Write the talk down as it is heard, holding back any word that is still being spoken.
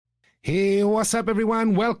Hey, what's up,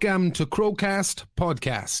 everyone? Welcome to Crowcast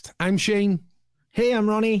Podcast. I'm Shane. Hey, I'm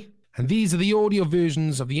Ronnie. And these are the audio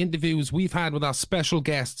versions of the interviews we've had with our special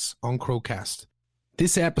guests on Crowcast.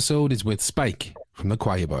 This episode is with Spike from the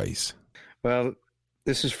Choir Boys. Well,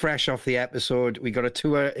 this is fresh off the episode. We got a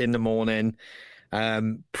tour in the morning.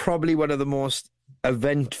 Probably one of the most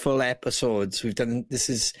eventful episodes we've done. This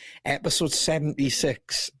is episode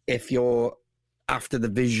 76 if you're after the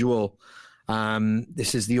visual.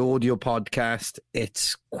 This is the audio podcast.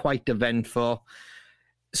 It's quite eventful.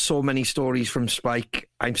 So many stories from Spike.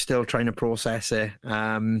 I'm still trying to process it.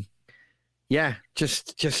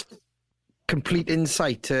 Just complete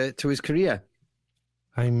insight to his career.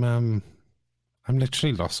 I'm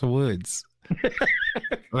literally lost for words.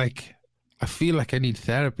 Like, I feel like I need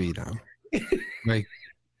therapy now. Like,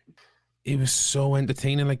 it was so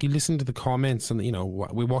entertaining. Like, you listen to the comments, and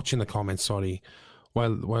we're watching the comments. Sorry.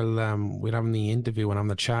 While we're having the interview and I'm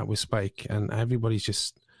the chat with Spike, and everybody's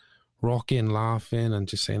just rocking, laughing, and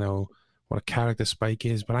just saying, "Oh, what a character Spike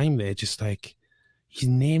is." But I'm there, just like, he's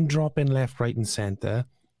name dropping left, right, and center.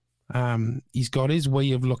 He's got his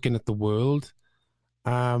way of looking at the world.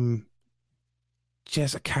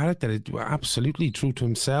 Just a character, absolutely true to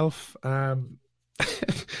himself.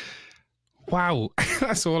 Wow,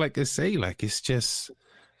 that's all I can say. Like, it's just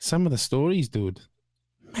some of the stories, dude.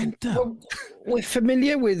 Mental. Well, we're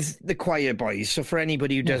familiar with the Choir Boys, so for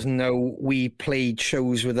anybody who doesn't know, we played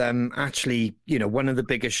shows with them. Actually, one of the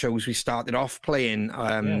biggest shows we started off playing,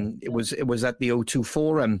 it was at the O2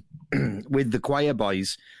 Forum with the Choir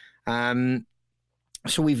Boys. So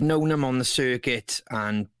we've known them on the circuit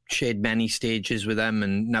and shared many stages with them,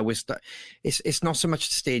 and now it's not so much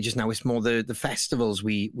the stages now, it's more the festivals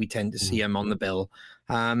we tend to see them on the bill.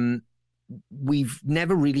 We've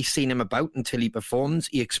never really seen him about until he performs.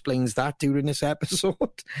 He explains that during this episode,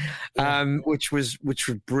 which was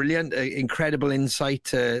brilliant. Incredible insight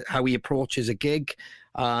to how he approaches a gig.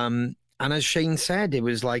 And as Shane said, it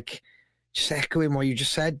was like just echoing what you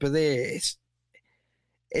just said, but it's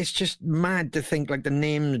just mad to think, like, the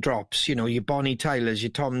name drops, your Bonnie Tylers,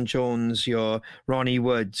 your Tom Jones, your Ronnie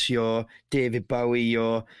Woods, your David Bowie,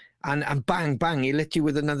 and bang, bang, he lit you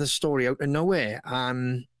with another story out of nowhere.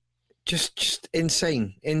 Just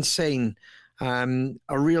insane. A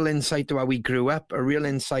real insight to how we grew up, a real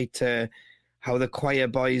insight to how the Choir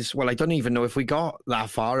Boys, well, I don't even know if we got that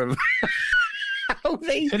far.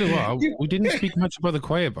 We didn't speak much about the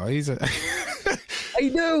Choir Boys. I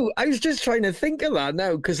know. I was just trying to think of that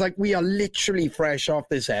now, because, like, we are literally fresh off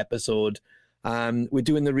this episode. We're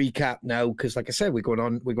doing the recap now because, like I said, we're going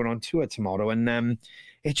on tour tomorrow, and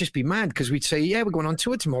it'd just be mad because we'd say, yeah, we're going on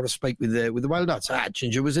tour tomorrow, Spike, with the Wild Arts.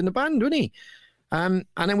 Ginger was in the band, wasn't he? And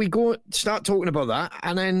then we start talking about that,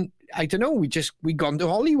 and then I don't know, we'd gone to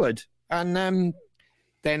Hollywood, and then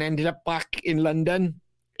ended up back in London.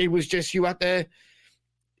 It was just you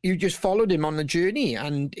just followed him on the journey,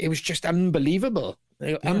 and it was just unbelievable.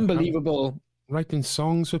 Unbelievable. Writing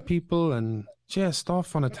songs for people and just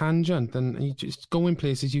off on a tangent, and you just going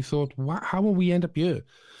places you thought, how will we end up here?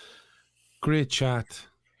 Great chat,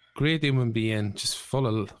 great human being, just full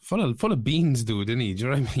of beans, dude, isn't he? Do you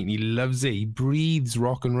know what I mean? He loves it. He breathes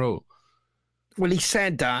rock and roll. Well, he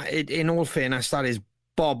said that, in all fairness, that is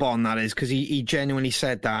bob on, that is, because he genuinely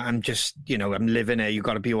said that. I'm just, I'm living it. You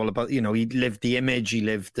got to be all about, he lived the image, he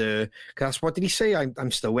lived the, that's what did he say?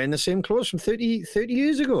 I'm still wearing the same clothes from 30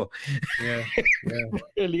 years ago. Yeah.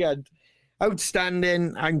 Brilliant.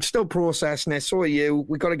 Outstanding. I'm still processing it. So are you.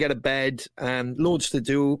 We got to get to bed. Loads to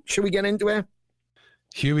do. Should we get into it?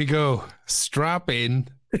 Here we go. Strap in.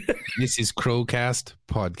 This is Crowcast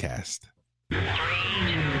Podcast. Here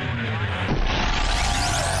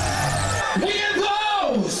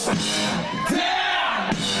goes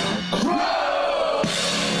Dan Crow.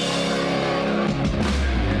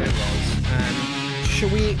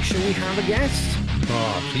 Should we have a guest?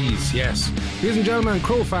 Oh, please, yes. Ladies and gentlemen,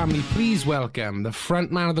 Crow family, please welcome the front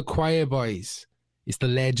man of the Choir Boys. It's the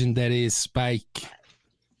legend that is Spike.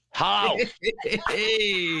 How?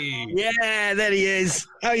 Yeah, there he is.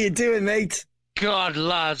 How you doing, mate? God,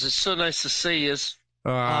 lads, it's so nice to see you.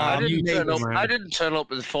 I didn't turn up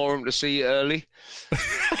at the forum to see you early. You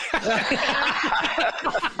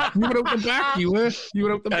were out the back, you were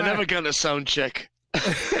out the back. I never got a sound check.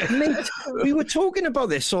 Mate, we were talking about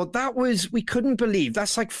this, so we couldn't believe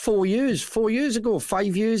that's like 4 years ago,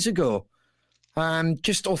 5 years ago,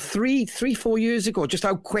 4 years ago, just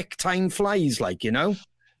how quick time flies,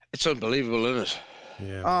 It's unbelievable, isn't it?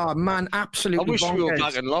 Yeah. Oh man, absolutely. I wish we were bonkers.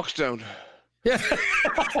 back in lockdown. Yeah.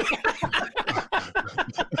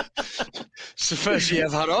 It's the first year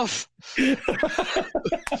I've had off. I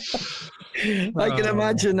can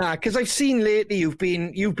imagine that because I've seen lately you've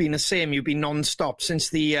been the same. You've been non-stop since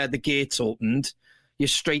the gates opened. You're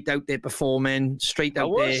straight out there performing, straight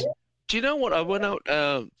out there. Do you know what? I went out.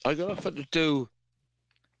 I got offered to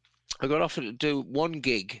do one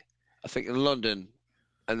gig, I think in London,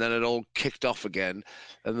 and then it all kicked off again,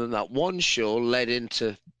 and then that one show led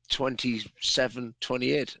into 27,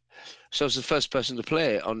 28. So I was the first person to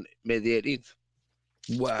play on May the 18th.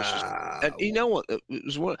 Wow! And you know what? It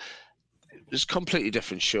was a completely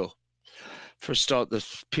different show. For a start, the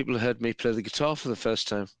people heard me play the guitar for the first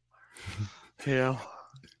time. You know,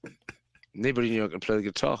 nobody knew I could play the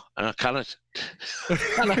guitar, and I cannot.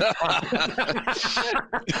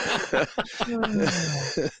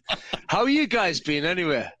 How are you guys been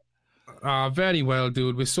anyway? Very well,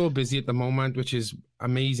 dude. We're so busy at the moment, which is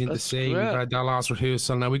amazing to see. great. We've had our last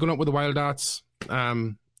rehearsal now. We're going up with the Wild Arts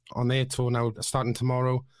on their tour now, starting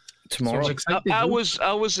tomorrow. Tomorrow, So I'm excited, I dude.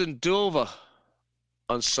 was in Dover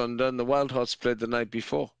on Sunday, and the Wild Hearts played the night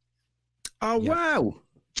before. oh wow!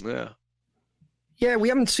 Yeah. Yeah, we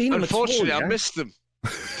haven't seen them. Unfortunately, at all, I missed them.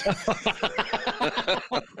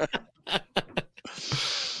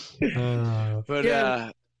 But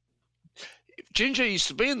Yeah. Ginger used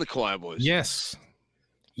to be in the Choir Boys. Yes.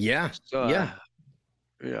 Yeah, So, yeah.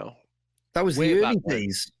 You know, That was Way the back early when.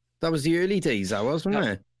 days. That was the early days, that wasn't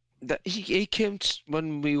Yeah. it? he came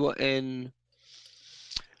when we were in.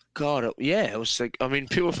 God, it was like, I mean,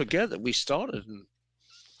 people forget that we started in,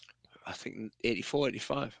 I think, 84,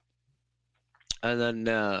 85. And then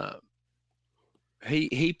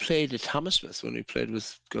he played at Hammersmith when we played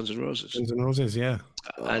with Guns N' Roses Guns N' Roses, yeah.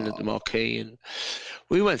 and at the Marquee. And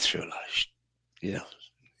we went through a lot of you know,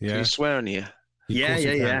 can Yeah. you swear in here? Yeah, course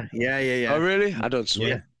you yeah, yeah, yeah. Oh, really? I don't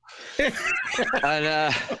swear.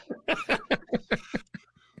 And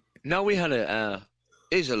now we had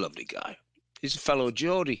he's a lovely guy. He's a fellow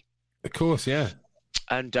Geordie Of course, yeah.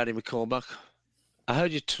 and Danny McCormack. I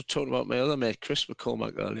heard you talking about my other mate, Chris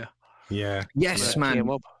McCormack, earlier. Yeah. Yes, When I man. came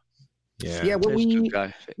up. Yeah. Yeah, well, He's a we good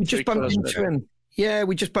guy. just Three bumped Colours into Red. him. Yeah,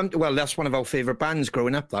 we just bumped. Well, that's one of our favourite bands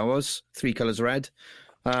growing up. That was Three Colours Red.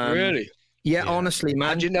 Really? Yeah, Yeah. honestly, man.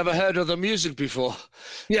 Had you never heard of the music before?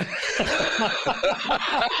 Yeah.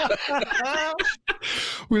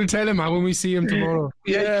 We'll tell him when we see him tomorrow.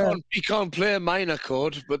 Yeah, he can't play a minor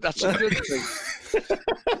chord, but that's a good thing.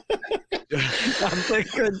 That's a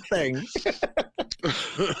good thing.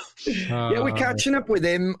 Yeah, we're catching up with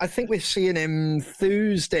him. I think we're seeing him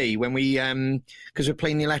Thursday when we because we're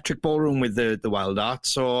playing the Electric Ballroom with the Wild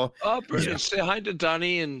Arts. So Oh, brilliant. Say hi to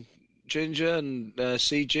Danny and Ginger and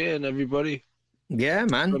CJ and everybody. yeah,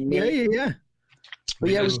 man. Yeah. But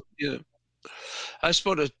yeah, Because, I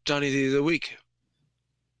spoke to Danny the other week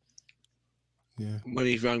Yeah. when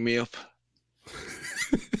he rang me up.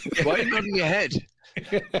 Why are you nodding your head?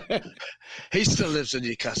 He still lives in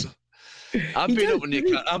Newcastle. I've been up in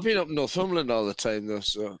Newcastle. I've been up in Northumberland all the time though.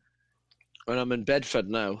 So when I'm in Bedford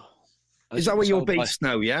now, is that where you're based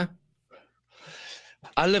now? Yeah.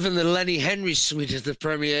 I live in the Lenny Henry suite at the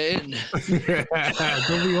Premier Inn.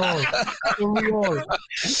 Don't we all? Don't we all?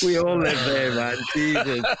 We all live there, man.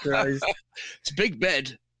 Jesus Christ. It's a big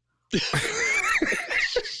bed.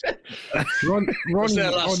 Ron, I was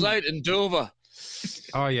there last Ron. night in Dover.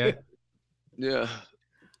 Oh, yeah. Yeah.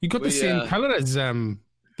 You got the We, same colour as the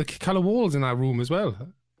colour walls in our room as well. As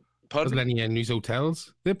Pardon? Lenny Henry's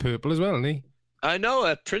hotels. They're purple as well, aren't they? I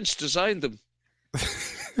know. Prince designed them.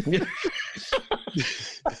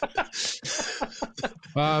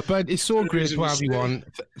 But it's so great Reason to to have you say. on.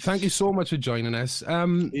 Thank you so much for joining us.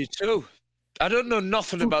 You too. I don't know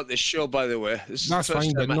nothing about this show, by the way. This is That's the first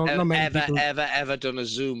fine, but time not many I've people- ever done a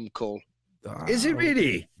Zoom call. Is it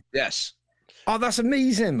really? Yes. Oh, that's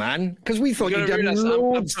amazing, man. Because we thought You you'd gotta done realise I'm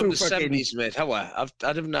loads from through the fucking... 70s, mate. How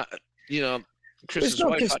I'd have not, Chris's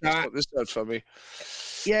not wife just had to that. sort this out for me.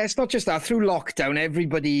 Yeah, it's not just that. Through lockdown,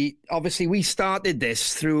 everybody... Obviously, we started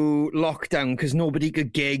this through lockdown because nobody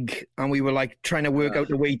could gig, and we were, like, trying to work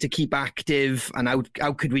out a way to keep active, and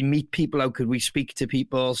how could we meet people? How could we speak to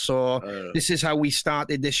people? So this is how we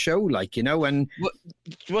started this show, like, and...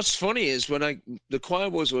 What's funny is when the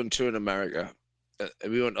Choir Boys were on tour in America,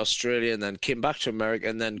 we went to Australia and then came back to America,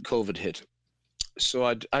 and then COVID hit. So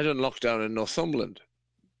I done lockdown in Northumberland,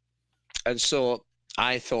 and so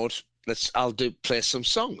I thought, I'll play some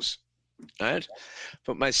songs, right?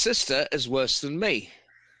 But my sister is worse than me,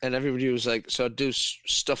 and everybody was like, so I'd do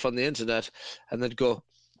stuff on the internet, and they'd go,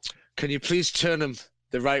 "Can you please turn them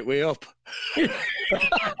the right way up?"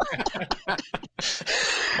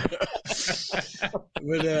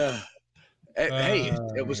 But hey,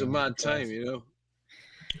 it was a mad time,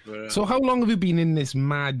 But, So how long have you been in this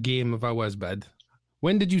mad game of ours, bud?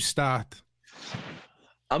 When did you start?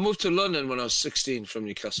 I moved to London when I was 16 from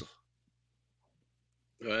Newcastle.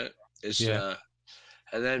 Right?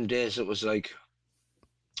 And them days it was like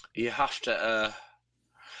you have to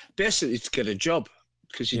basically to get a job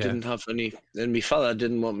because you didn't have any. And my father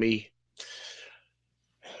didn't want me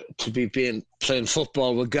to be playing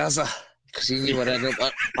football with Gaza because he knew I'd end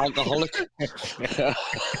up alcoholic.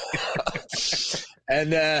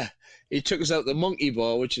 And he took us out the Monkey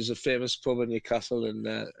Bar, which is a famous pub in Newcastle, and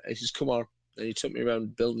he says, "Come on." And he took me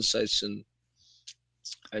around building sites in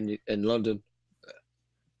London,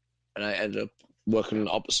 and I ended up working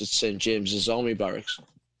opposite St James's Army Barracks.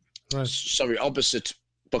 Right. Sorry, opposite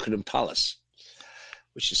Buckingham Palace,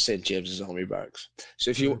 which is St James's Army Barracks.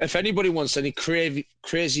 So if anybody wants any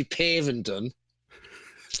crazy paving done,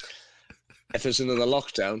 if there's another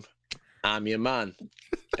lockdown, I'm your man.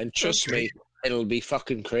 And trust me, it'll be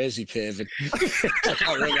fucking crazy paving. I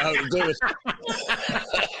can't remember how to do it.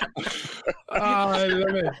 I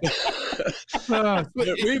love it.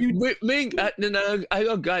 I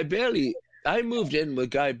got Guy Bailey. I moved in with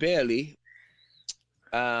Guy Bailey.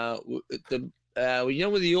 You know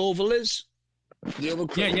where the Oval is? The Oval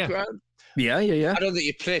Cricket Ground? Yeah. I don't think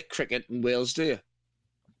you play cricket in Wales, do you?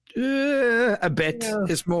 A bit. Yeah.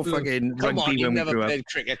 It's more fucking Come on, you've never played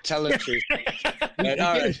cricket. Tell the truth. Right,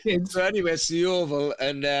 all right. So anyway, it's the Oval,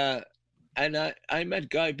 and I met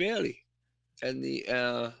Guy Bailey, and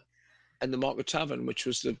the Market Tavern, which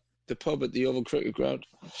was the pub at the Oval Cricket Ground,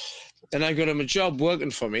 and I got him a job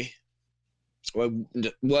working for me,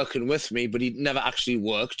 working with me, but he never actually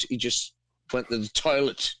worked. He just went to the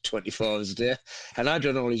toilet 24 hours a day, and I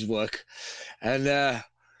done all his work, and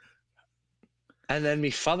then my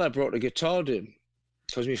father brought a guitar to him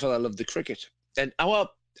because my father loved the cricket. And our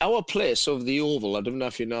place over the Oval, I don't know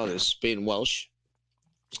if you know this, being Welsh,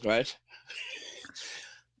 right?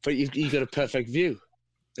 But you got a perfect view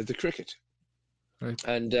of the cricket. Right.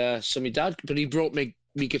 And so my dad, but he brought me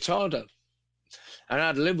guitar down. And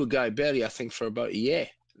I'd lived with Guy Bailey, I think, for about a year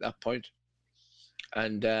at that point.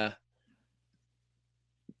 And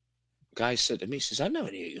Guy said to me, he says, I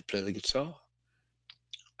never knew you could play the guitar.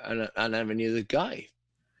 And I never knew the guy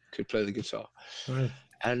could play the guitar. Right.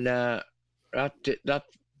 And that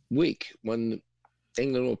week, when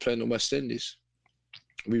England were playing the West Indies,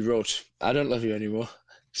 we wrote, I Don't Love You Anymore,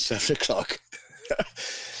 7 o'clock.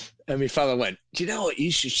 And my father went, do you know what?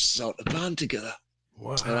 You should start a band together.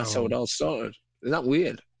 Wow. And that's how it all started. Isn't that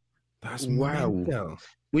weird? That's wow.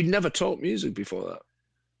 We'd never taught music before that.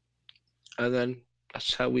 And then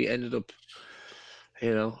that's how we ended up,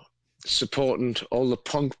 supporting all the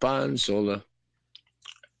punk bands, all the,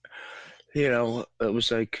 it was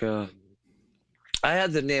like, I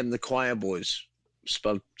had the name The Choir Boys,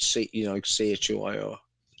 spelled CHOIR.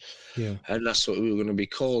 Yeah. And that's what we were going to be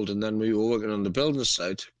called. And then we were working on the building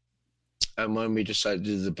site. And when we decided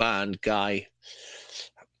to do the band, Guy,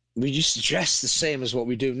 we used to dress the same as what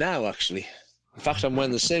we do now, actually. In fact, I'm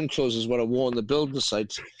wearing the same clothes as what I wore on the building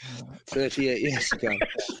site 38 years ago.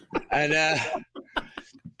 And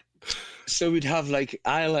so we'd have like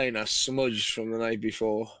eyeliner smudged from the night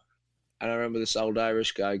before. And I remember this old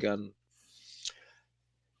Irish guy going,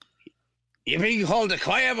 "You're being called the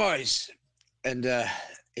Choir Boys." And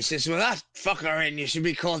he says, "Well, that fucker in, you should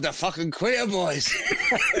be called the fucking Choir Boys."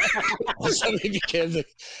 So he became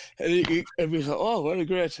and we thought, oh, what a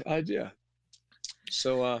great idea.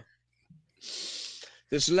 So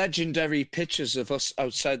there's legendary pictures of us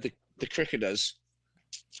outside the cricketers.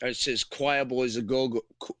 It says Queer Boys A Go-Go,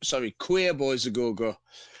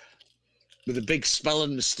 with a big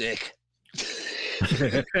spelling mistake.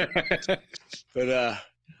 But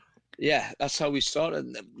yeah, that's how we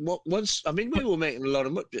started. Once, we were making a lot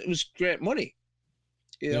of money. It was great money.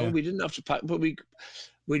 We didn't have to pack, but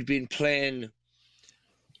we'd been playing.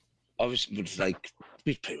 Obviously, we'd played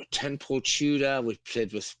with Tenpole Tudor. We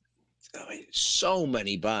played with, so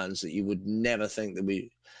many bands that you would never think that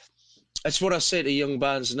we. That's what I say to young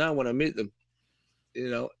bands now when I meet them.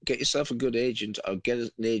 Get yourself a good agent or get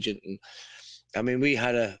an agent. And we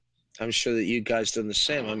had I'm sure that you guys done the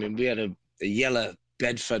same. We had a yellow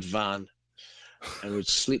Bedford van and we'd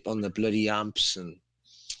sleep on the bloody amps and,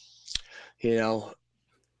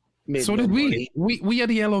 So did we. We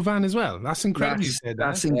had a yellow van as well. That's incredible.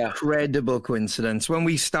 That's incredible coincidence. When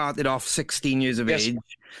we started off 16 years of age,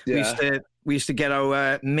 we used to get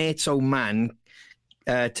our mate's old man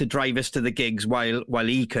to drive us to the gigs while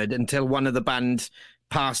he could, until one of the band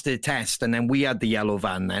passed their test, and then we had the yellow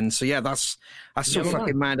van then. So yeah, that's so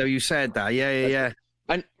fucking mad how you said that. Yeah.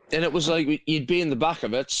 And it was like you'd be in the back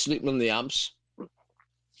of it, sleeping on the amps,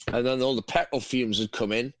 And then all the petrol fumes would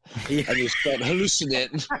come in, and you start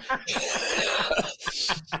hallucinating.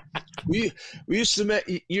 we used to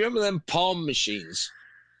make. You remember them palm machines?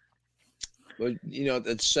 Well, you know,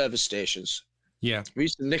 at service stations. Yeah. We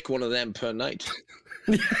used to nick one of them per night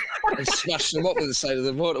and smash them up on the side of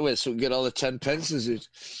the motorway so we could get all the 10 pences out.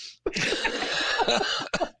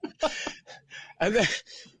 And then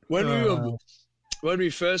when we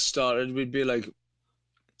first started, we'd be like,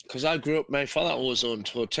 because I grew up, my father always owned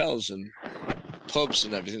hotels and pubs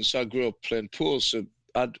and everything, so I grew up playing pool. So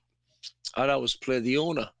I'd always play the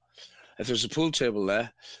owner. If there's a pool table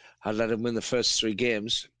there, I'd let him win the first 3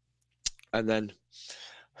 games, and then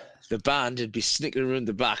the band would be sneaking around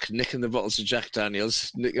the back, nicking the bottles of Jack Daniels,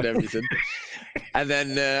 nicking everything. And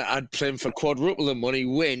then I'd play him for quadruple the money,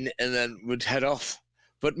 win, and then would head off.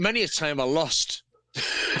 But many a time I lost.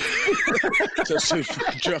 Just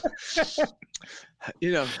drunk.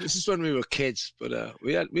 You know, this is when we were kids, but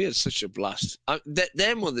we had such a blast.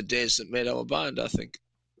 Them were the days that made our band, I think.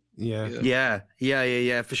 Yeah,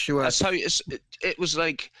 for sure. That's how it was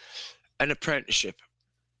like an apprenticeship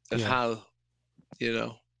of how, you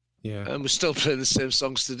know. Yeah, and we're still playing the same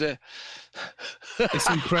songs today. It's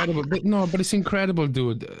incredible, but it's incredible,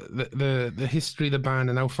 dude. The history of the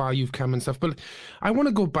band and how far you've come and stuff. But I want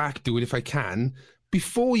to go back, dude, if I can,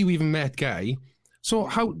 before you even met Guy. So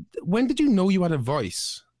when did you know you had a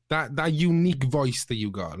voice? That unique voice that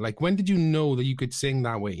you got. Like, when did you know that you could sing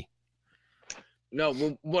that way?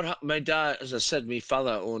 No, well, my dad, as I said, my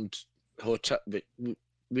father owned hotel.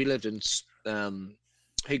 We lived in.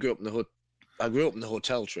 He grew up in the hotel. I grew up in the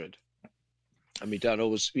hotel trade, and my dad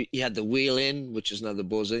he had the Wheel Inn, which is now the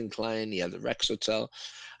Buzz Incline. He had the Rex Hotel,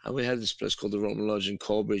 and we had this place called the Roman Lodge in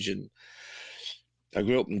Corbridge. And I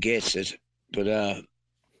grew up in Gateshead, but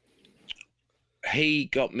he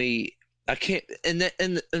got me. I came in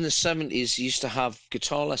the 70s. He used to have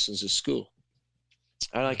guitar lessons at school,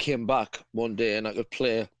 and I came back one day and I could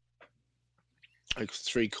play like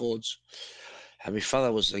 3 chords, and my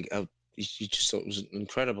father was like, he just thought it was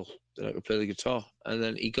incredible that I could play the guitar. And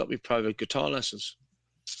then he got me private guitar lessons,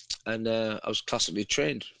 and I was classically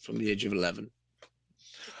trained from the age of 11.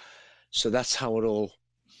 So that's how it all.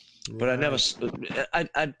 Right. But I never.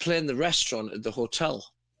 I'd play in the restaurant at the hotel.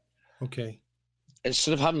 Okay.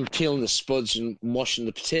 Instead of having peeling the spuds and washing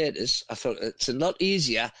the potatoes, I thought it's a lot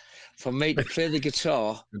easier for me to play the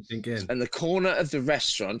guitar in the corner of the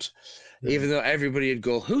restaurant, even though everybody would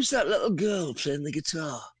go, "Who's that little girl playing the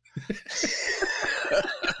guitar?"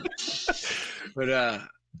 But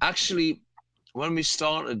actually, when we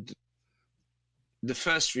started the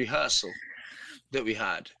first rehearsal that we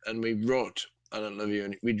had, and we wrote, I don't know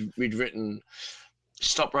if we'd written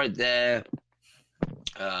 "Stop Right There."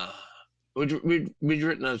 We'd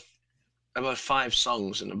written about 5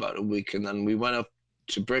 songs in about a week, and then we went up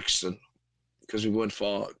to Brixton because we went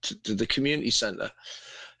to the community centre,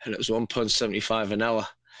 and it was £1.75 an hour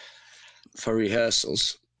for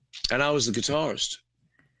rehearsals, and I was the guitarist,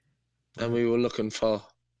 and we were looking for.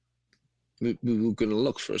 We were going to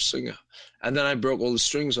look for a singer, and then I broke all the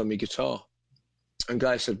strings on my guitar, and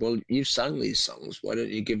Guy said, "Well, you've sang these songs. Why don't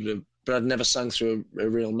you give it a?" But I'd never sang through a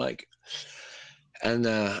real mic. And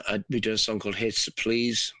I'd be doing a song called Hates to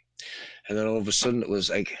Please. And then all of a sudden it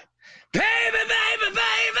was like, "Baby, baby,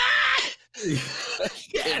 baby!"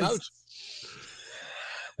 Yes!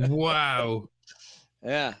 Wow.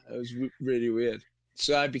 Yeah, it was really weird.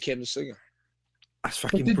 So I became the singer. That's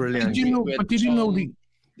fucking brilliant. Did you know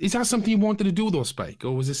is that something you wanted to do though, Spike?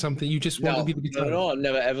 Or was it something you just wanted to be the guitarist? No, I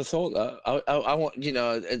never ever thought that. I want,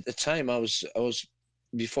 at the time I was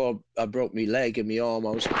before I broke my leg and my arm, I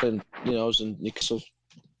was playing, I was in Newcastle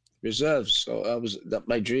reserves, so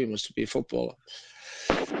my dream was to be a footballer.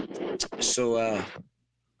 So,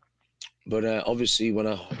 but obviously when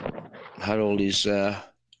I had all these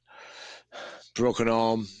broken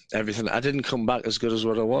arm, everything, I didn't come back as good as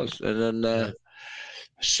what I was, and then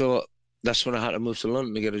so that's when I had to move to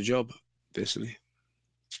London to get a job, basically.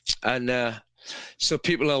 And so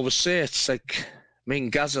people always say it's like, me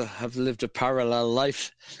and Gazza have lived a parallel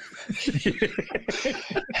life.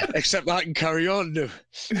 Except I can carry on now.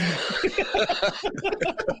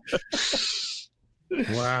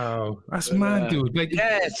 Wow. That's mad, dude. Like,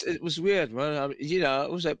 yeah, it was weird, man.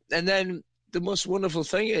 It was and then the most wonderful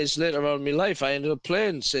thing is later on in my life, I ended up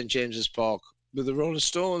playing St. James's Park with the Rolling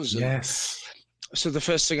Stones. Yes. So the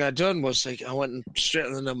first thing I'd done was I went straight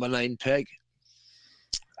on the number 9 peg.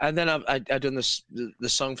 And then I'd done the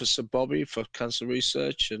song for Sir Bobby for Cancer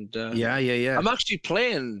Research, and yeah. I'm actually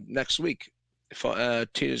playing next week for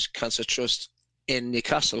Teenage Cancer Trust in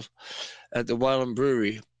Newcastle at the Wylam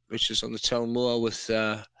Brewery, which is on the Town Moor with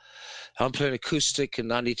I'm playing acoustic,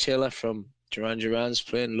 and Andy Taylor from Duran Duran's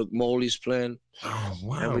playing. Luke Morley's playing. Oh,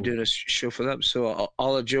 wow. And we're doing a show for them. So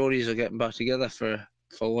all the Geordies are getting back together for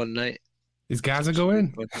one night. Is Gaza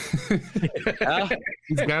going?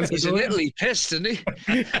 He's in Italy, pissed, isn't he?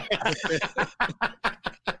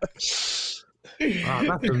 Oh,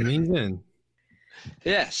 that's amazing.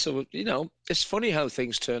 Yeah, so, it's funny how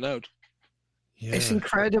things turn out. Yeah. It's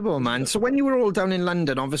incredible, man. So when you were all down in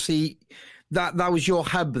London, obviously that was your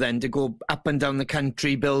hub then to go up and down the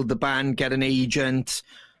country, build the band, get an agent,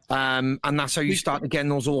 and that's how you started getting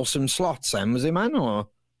those awesome slots then, was it, man? Or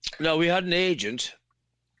No, we had an agent,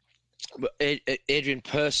 Adrian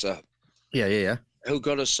Purser, yeah, who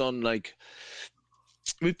got us on, like,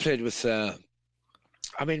 we played with,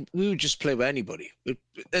 we would just play with anybody.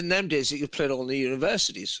 In them days, you played all the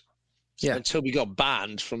universities. Yeah. Until we got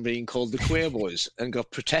banned from being called the Queer Boys and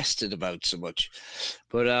got protested about so much.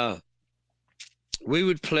 But we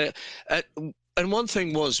would play. And one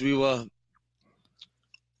thing was we were,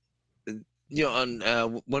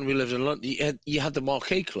 when we lived in London, you had the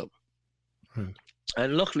Marquee Club. Right.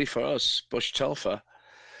 And luckily for us, Bush Telfer,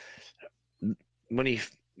 when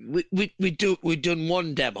we'd done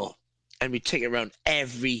one demo and we'd take it around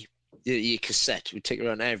every cassette. We'd take it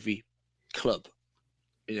around every club.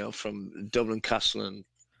 From Dublin, Castle, and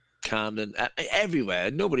Camden, everywhere.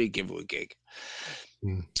 Nobody would give her a gig.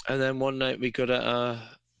 Mm. And then one night we got a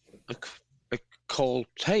call,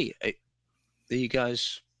 hey, you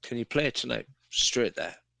guys, can you play tonight? Straight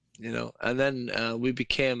there, And then we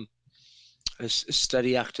became a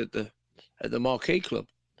steady act at the Marquee Club.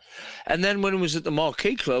 And then when it was at the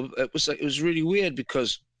Marquee Club, it was really weird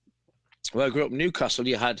because when I grew up in Newcastle,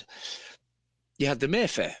 you had the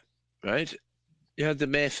Mayfair, right? You had the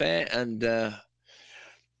Mayfair, and that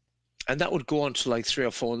would go on to like 3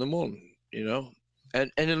 or 4 in the morning,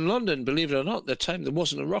 And in London, believe it or not, at the time there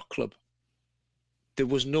wasn't a rock club. There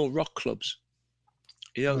was no rock clubs.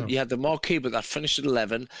 You had the Marquee, but that finished at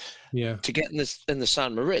 11. Yeah. To get in the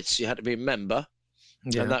San Moritz, you had to be a member,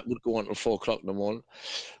 and that would go on till 4 o'clock in the morning.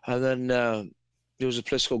 And then there was a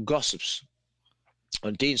place called Gossips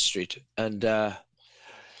on Dean Street, and I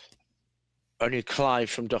knew Clive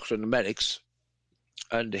from Doctor and the Medics.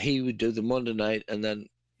 And he would do the Monday night, and then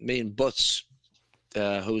me and Butts,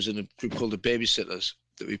 who was in a group called the Babysitters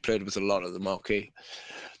that we played with a lot at the Marquee,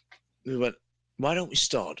 we went, why don't we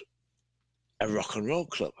start a rock and roll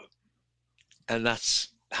club? And that's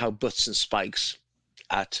how Butts and Spikes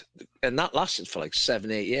and that lasted for like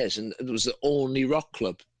 7-8 years, and it was the only rock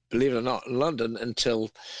club, believe it or not, in London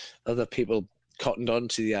until other people cottoned on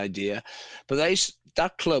to the idea. But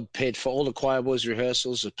that club paid for all the choir boys'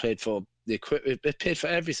 rehearsals, it paid for the equipment, it paid for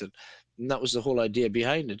everything, and that was the whole idea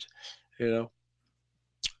behind it,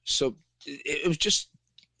 So it was just,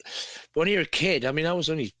 when you're a kid, I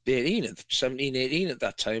was only 17, 18 at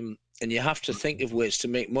that time, and you have to think of ways to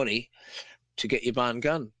make money to get your band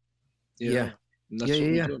going. And that's what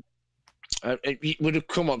we did. It would have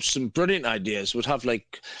come up with some brilliant ideas. We'd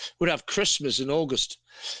have Christmas in August.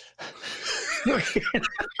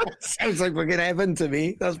 Sounds like fucking heaven to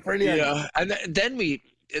me. That's brilliant. Yeah, and then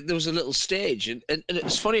there was a little stage, and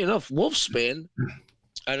it's funny enough, Wolfsbane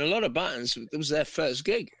and a lot of bands, it was their first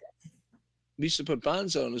gig. We used to put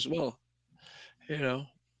bands on as well,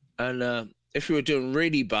 and if we were doing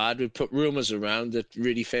really bad, we'd put rumours around that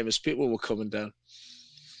really famous people were coming down.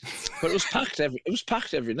 But it was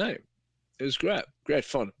packed every night. It was great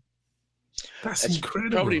fun. That's it's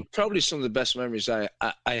incredible. Probably some of the best memories I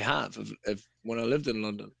have of when I lived in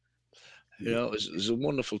London. It was a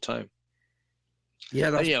wonderful time. Yeah,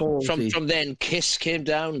 that's from then Kiss came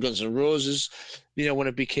down, Guns N' Roses, when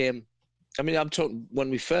it became, I'm talking when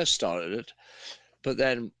we first started it, but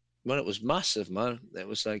then when it was massive, man, it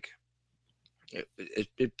was like,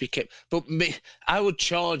 it became, but I would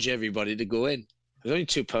charge everybody to go in. It was only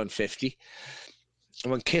 £2.50.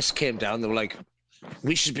 And when Kiss came down, they were like,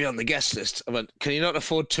 we should be on the guest list. I went, can you not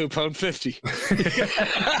afford £2.50?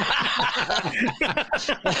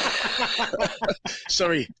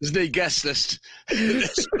 Sorry, there's no guest list in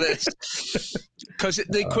this place. Because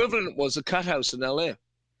the equivalent was a Cat House in LA.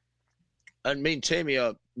 And me and Tammy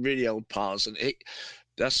are really old pals. And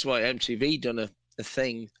that's why MTV done a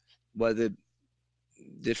thing where they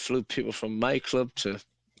flew people from my club to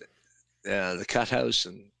the Cat House.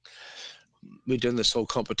 And we done this whole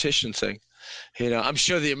competition thing. I'm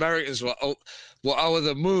sure the Americans were over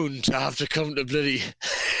the moon to have to come to bloody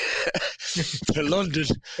to London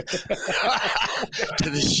to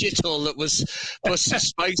the shithole that was Buster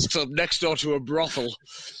Spikes Club next door to a brothel.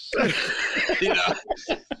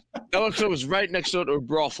 Our club was right next door to a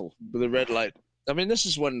brothel with a red light. This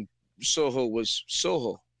is when Soho was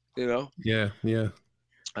Soho. you know. Yeah, yeah.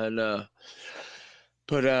 And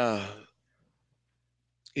but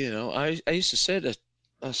you know, I used to say that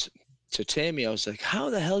to Tammy, I was like, how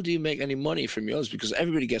the hell do you make any money from yours? Because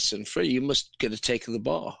everybody gets in free. You must get a take of the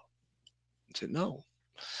bar. I said, no.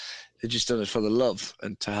 They just done it for the love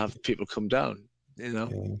and to have people come down, you know.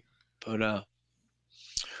 Yeah. But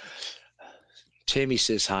Tammy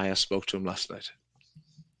says hi. I spoke to him last night.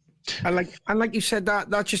 And like you said,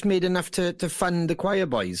 that just made enough to fund the choir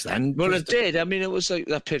boys then. Well, it did. I mean, it was like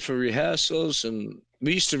that paid for rehearsals, and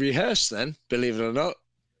we used to rehearse then, believe it or not.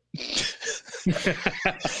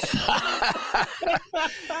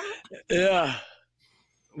 Yeah,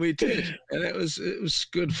 we did, and it was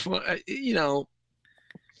good fun. You know,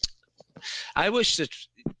 I wish that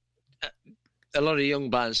a lot of young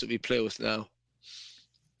bands that we play with now,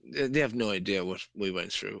 they have no idea what we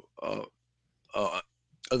went through or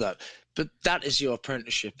that. But that is your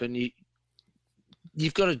apprenticeship, and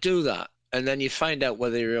you've got to do that, and then you find out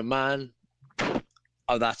whether you're a man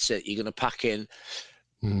or that's it. You're going to pack in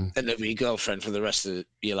and live with your girlfriend for the rest of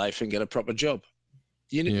your life and get a proper job.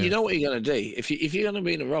 You know what you're going to do. If you're going to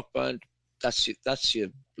be in a rock band, that's your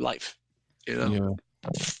life, you know. Yeah.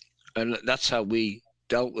 And that's how we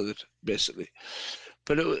dealt with it, basically.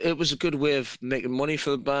 But it was a good way of making money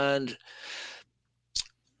for the band.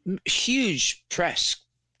 Huge press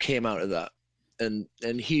came out of that, and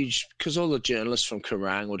huge, because all the journalists from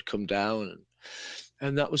Kerrang would come down,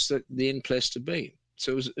 and that was the in place to be.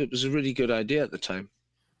 So it was a really good idea at the time.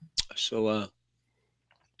 So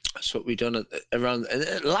that's what we done around, and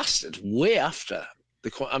it lasted way after I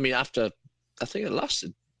think it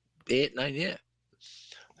lasted 8-9 years.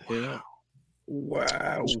 Wow. You know?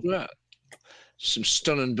 Wow. It was great. Some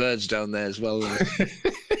stunning birds down there as well.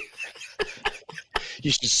 You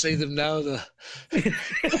should see them now.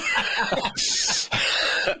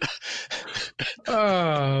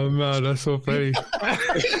 Oh man, that's so funny.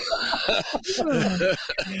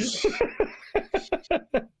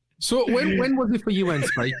 So when was it for you, and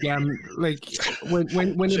Spike? Like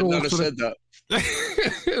when it all said that.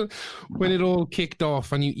 When it all kicked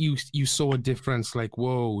off and you saw a difference, like,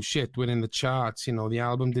 whoa, shit, we're in the charts, you know, the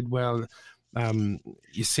album did well,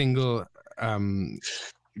 your single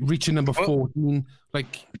reaching number 14,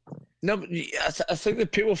 like. No, but I think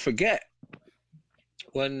that people forget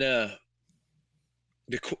when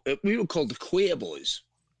we were called the Queer Boys.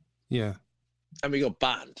 Yeah. And we got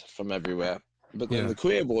banned from everywhere. But then the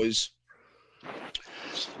Queer Boys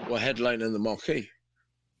were headlining the Marquee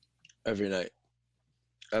every night.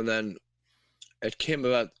 And then it came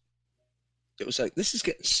about, it was like, this is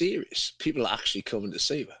getting serious. People are actually coming to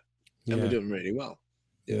see me. And we're doing really well.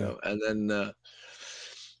 You know. And then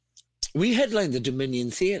we headlined the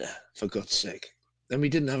Dominion Theatre, for God's sake. And we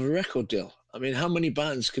didn't have a record deal. I mean, how many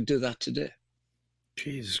bands could do that today?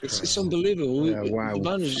 Jesus Christ. It's unbelievable. Wow. The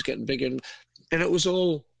band was just getting bigger. And it was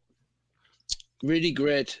all really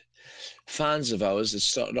great fans of ours that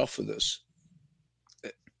started off with us.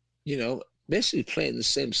 You know, basically playing the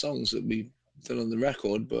same songs that we did on the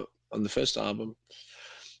record, but on the first album.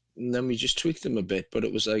 And then we just tweaked them a bit. But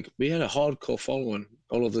it was like, we had a hardcore following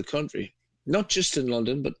all over the country. Not just in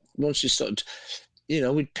London, but once we started, you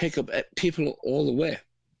know, we'd pick up people all the way,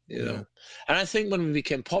 you know. And I think when we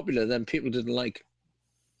became popular, then people didn't like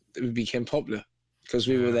that we became popular because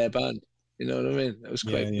we were their band. You know what I mean? It was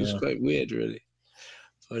quite, it was quite weird, really.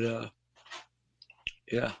 But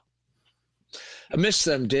yeah, I miss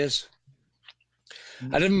them days.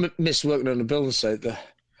 I didn't miss working on the building site there.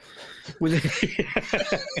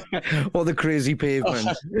 Or the crazy pavement.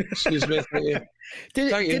 Oh, excuse me.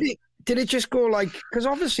 Did it just go like, because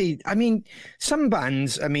obviously, I mean, some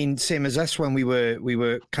bands, I mean, same as us when we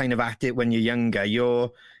were kind of at it when you're younger,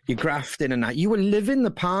 you're grafting and that, you were living the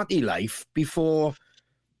party life before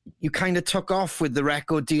you kind of took off with the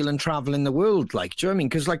record deal and traveling the world, like, do you know what I mean?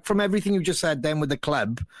 Because like from everything you just said then with the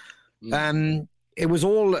club, it was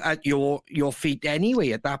all at your feet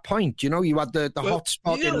anyway at that point, you know, you had the hot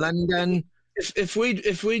spot in London. If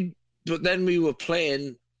we, but then we were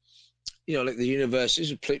playing, you know, like the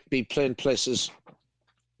universities would be playing places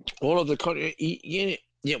all over the country.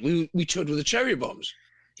 Yeah, we toured with the Cherry Bombs,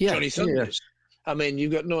 Johnny Thunders. I mean,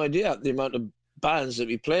 you've got no idea the amount of bands that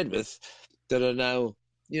we played with that are now,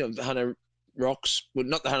 you know, the Hannah Rocks, well,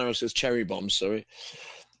 not the Hannah Rocks, it's Cherry Bombs, sorry.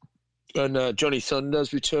 And Johnny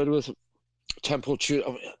Thunders we toured with, Temple True.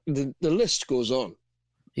 I mean, the list goes on.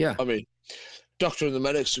 Yeah. I mean, Doctor and the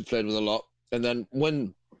Medics we played with a lot. And then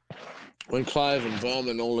when Clive and Vom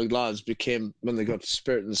and all the lads when they got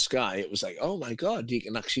Spirit in the Sky, it was like, oh my God, you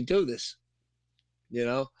can actually do this, you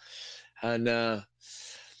know? And,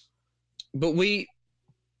 but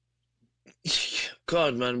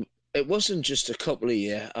God, man, it wasn't just a couple of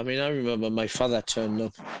years. I mean, I remember my father turning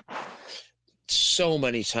up so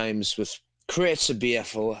many times with crates of beer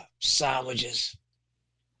for sandwiches.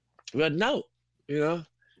 We had no,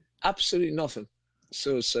 absolutely nothing.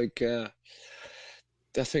 So it's like,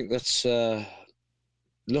 I think that's,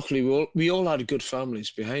 luckily we all had good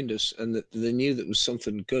families behind us, and that they knew that there was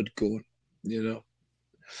something good going, You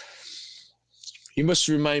must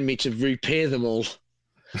remind me to repay them all.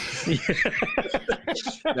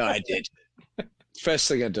 No, I did. First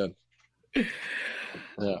thing I'd done.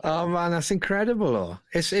 Yeah. Oh man, that's incredible. Oh.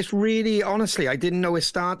 It's really, honestly, I didn't know it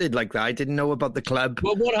started like that. I didn't know about the club.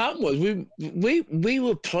 Well, what happened was we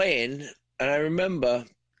were playing, and I remember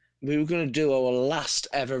we were going to do our last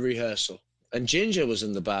ever rehearsal, and Ginger was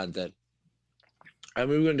in the band then, and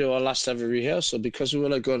we were going to do our last ever rehearsal because we were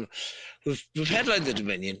like going, we've headlined the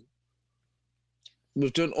Dominion.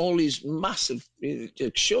 We've done all these massive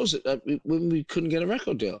shows when we couldn't get a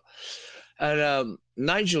record deal. And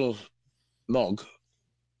Nigel Mogg,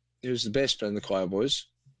 who was the bass player in the Choir Boys,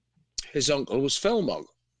 his uncle was Phil Mogg.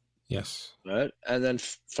 Yes. Right? And then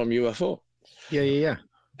from UFO. Yeah.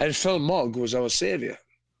 And Phil Mogg was our saviour,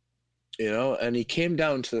 and he came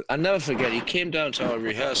down I'll never forget, he came down to our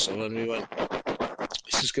rehearsal and we went,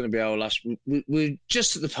 this is going to be our last, we're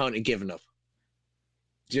just at the point of giving up.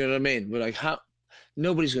 Do you know what I mean? We're like,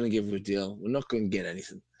 nobody's going to give us a deal. We're not going to get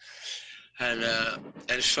anything. And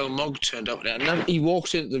Phil Mogg turned up there. And then he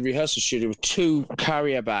walked into the rehearsal studio with 2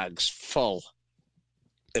 carrier bags full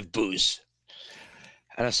of booze.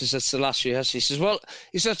 And I says, that's the last rehearsal. He says,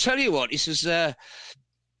 I'll tell you what. He says,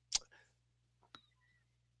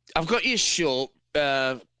 I've got your show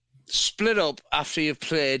split up after you've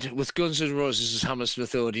played with Guns N' Roses'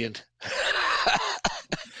 Hammersmith Odeon.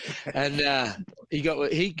 And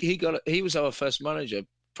he was our first manager,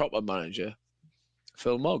 proper manager,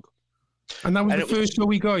 Phil Mogg. And that was the first show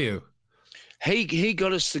we got you. He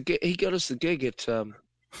got us the gig at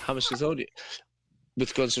Hammersmith Odeon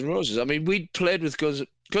with Guns N' Roses. I mean, we'd played with Guns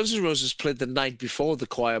N' Roses played the night before the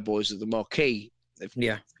Choir Boys at the Marquee.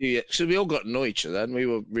 Yeah. So we all got to know each other, and we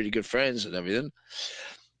were really good friends and everything.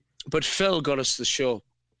 But Phil got us the show.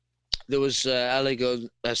 There was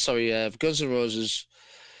Guns N' Roses,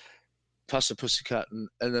 Pastor Pussycat, and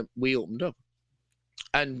then we opened up.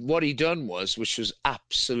 And what he done was, which was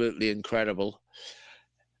absolutely incredible,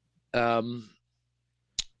 Guy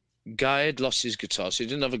had lost his guitar, so he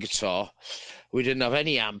didn't have a guitar. We didn't have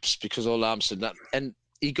any amps because all amps and that. And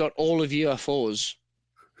he got all of UFO's.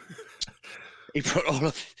 He put all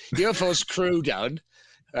of UFO's crew down,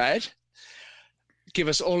 right? Give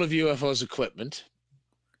us all of UFO's equipment.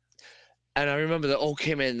 And I remember they all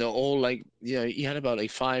came in, they're all like, he had about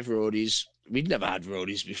like 5 roadies. We'd never had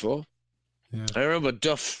roadies before. Yeah. I remember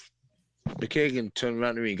Duff McKagan turned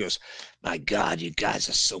around to me and goes, my God, you guys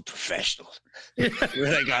are so professional.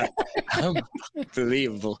 We're like,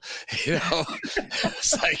 unbelievable.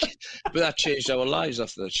 It's like, but that changed our lives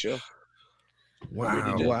after that show.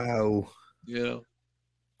 Wow. Really Wow.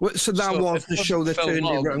 So that So was the show that turned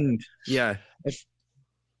it around. Yeah.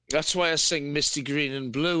 That's why I sing Misty Green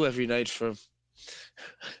and Blue every night for him.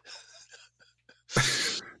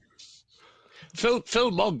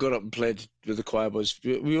 Phil Mogg got up and played with the Choir Boys.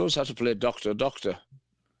 We always had to play Doctor.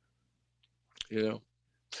 And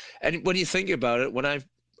when you think about it, when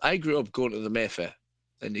I grew up going to the Mayfair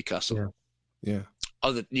in Newcastle. Yeah.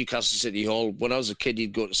 Or the Newcastle City Hall. When I was a kid,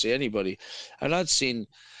 you'd go to see anybody. And I'd seen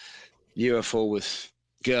UFO with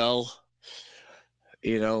Girl,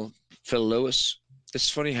 Phil Lewis. It's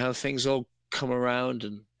funny how things all come around.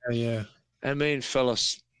 And I mean, Phil are,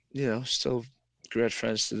 still great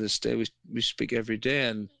friends to this day. We speak every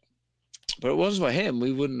day. But it wasn't for him.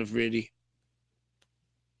 We wouldn't have really,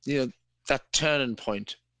 that turning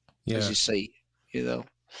point, as you say,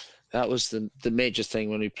 that was the major thing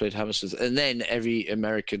when we played Hammersmith. And then every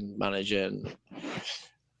American manager, and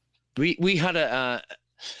we had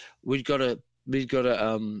we'd got a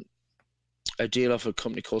deal off a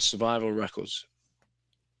company called Survival Records,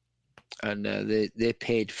 and they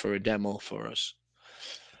paid for a demo for us,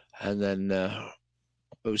 and then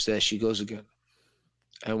it was There She Goes Again.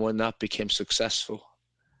 And when that became successful,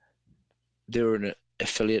 they were an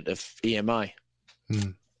affiliate of EMI.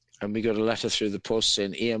 And we got a letter through the post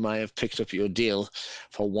saying, EMI have picked up your deal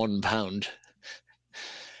for £1.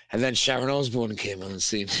 And then Sharon Osbourne came on the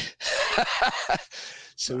scene.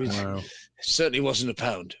 So it certainly wasn't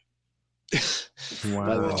 £1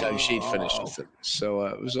 by the time she'd finished with it. So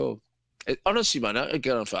it was all... honestly, man, I could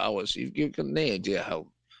get on for hours. You've got no idea how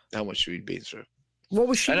much we'd been through. What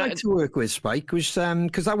was she like to work with, Spike? Was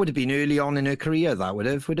because that would have been early on in her career, would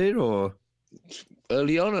it? Or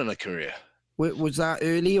early on in her career? Was that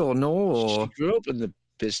early or no? Or She grew up in the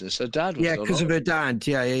business. Her dad was. yeah, because of her dad.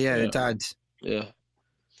 Yeah. Her dad. Yeah.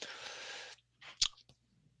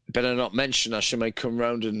 Better not mention her. She might come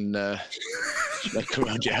round and she might come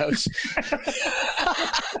round your house.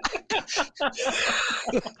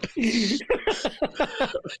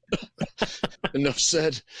 Enough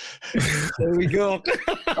said. There we go.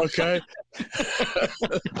 Okay.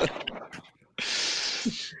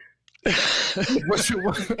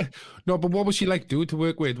 No, but what was she like, dude, to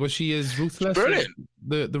work with? Was she as ruthless? Brilliant.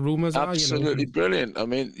 As the rumors Absolutely are, brilliant. I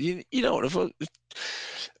mean, you know,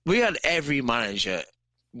 we had every manager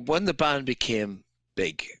when the band became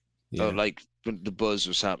big, or like when the buzz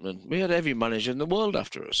was happening. We had every manager in the world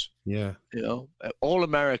after us. Yeah. You know, all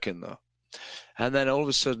American though, and then all of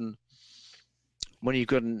a sudden, when you've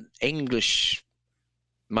got an English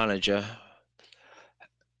manager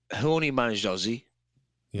who only managed Aussie.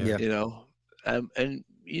 Yeah. You know, and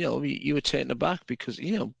you know, you were taken aback because,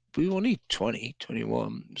 you know, we were only 20,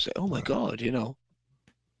 21. So, oh my God, you know.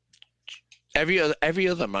 Every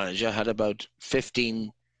other manager had about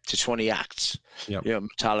 15 to 20 acts. Yep. You know,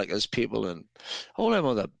 Metallica's people and all them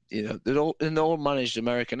other, you know, they all managed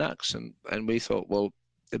American acts, and we thought, well,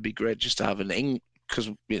 it'd be great just to have because,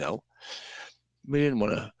 you know, we didn't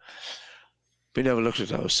want to. We never looked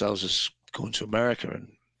at ourselves as going to America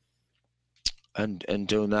and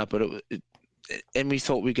doing that, but and we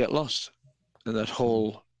thought we'd get lost in that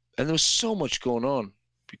whole, and there was so much going on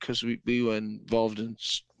because we were involved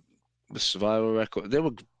with Survival Records. They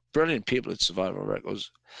were brilliant people at Survival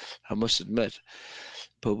Records, I must admit,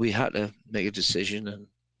 but we had to make a decision,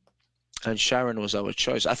 and Sharon was our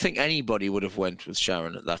choice. I think anybody would have went with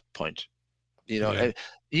Sharon at that point. You know,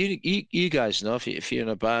 you guys know, if you're in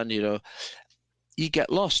a band, you know, you get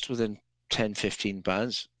lost within 10, 15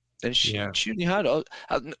 bands. And she only had,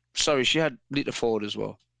 she had Lita Ford as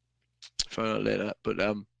well. Found out later, but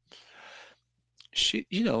she,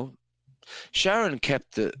 you know, Sharon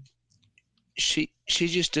kept she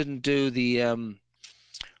just didn't do the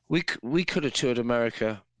we could have toured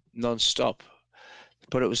America non-stop,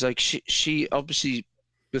 but it was like she obviously,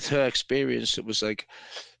 with her experience, it was like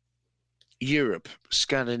Europe,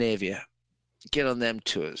 Scandinavia, get on them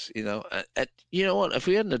tours, you know. And you know what? If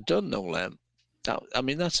we hadn't have done No Lamb,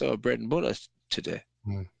 that's our bread and butter today.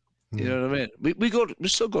 You know what I mean? We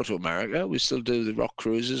still go to America. We still do the rock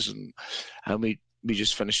cruises, and we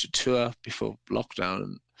just finished a tour before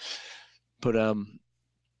lockdown. But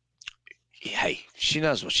hey, she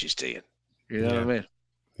knows what she's doing. You know what I mean?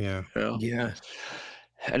 Yeah. You know? Yeah.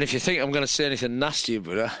 And if you think I'm going to say anything nasty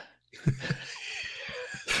about her,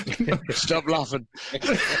 stop laughing.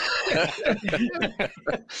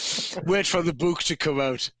 Wait for the book to come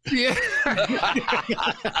out. Yeah.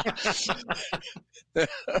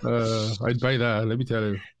 I'd buy that, let me tell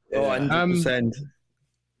you. Oh, 100%.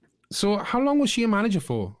 So how long was she a manager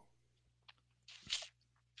for?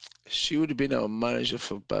 She would have been our manager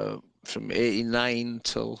for about from 89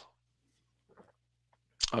 till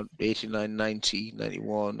 89, 90,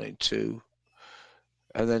 91, 92.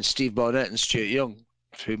 And then Steve Barnett and Stuart Young,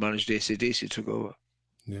 who managed AC/DC, took over.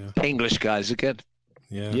 Yeah. English guys again.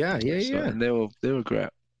 Yeah. And they were great.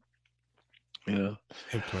 You know.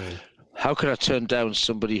 How could I turn down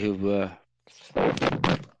somebody who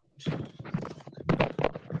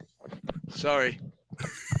sorry.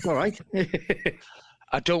 It's all right.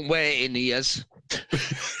 I don't wear it in ears. I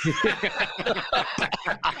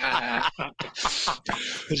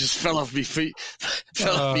just fell off my feet.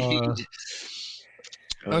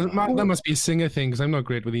 That must be a singer thing, because I'm not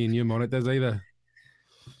great with the in-ear monitors either.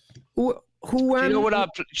 Who you know what?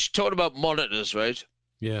 She talked about monitors, right?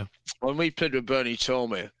 Yeah. When we played with Bernie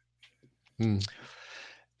Tormey and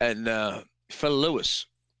Phil Lewis,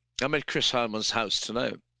 I'm at Chris Hyman's house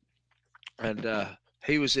tonight, and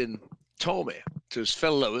he was in Tormey. So it was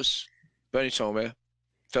Phil Lewis, Bernie Tormey,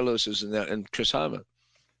 Phil Lewis was in there, and Chris Hyman,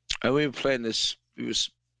 and we were playing this.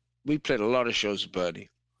 We played a lot of shows with Bernie.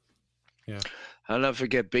 Yeah. I'll never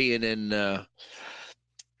forget being in.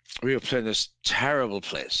 We were playing this terrible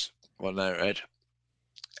place one night, right?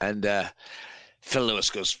 And Phil Lewis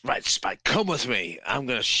goes, "Right, Spike, come with me. I'm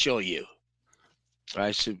going to show you."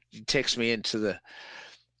 Right, so he takes me into the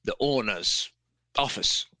owner's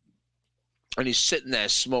office, and he's sitting there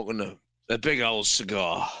smoking a big old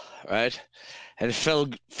cigar, right? And Phil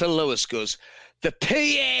Lewis goes, "The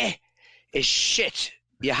PA is shit.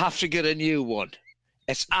 You have to get a new one.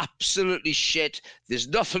 It's absolutely shit. There's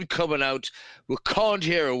nothing coming out. We can't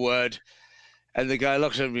hear a word." And the guy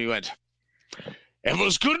looked at me and went, "If it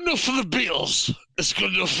was good enough for the Beatles, it's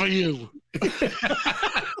good enough for you."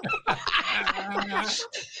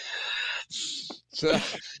 So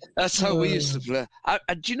That's how we used to play.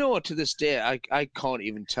 Do you know what? To this day, I can't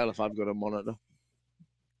even tell if I've got a monitor.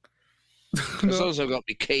 As long as I've got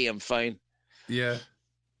my key, I'm fine. Yeah.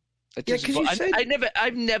 Yeah, because you said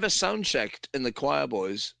I've never sound checked in the Choir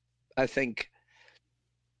Boys. I think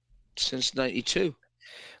since '92.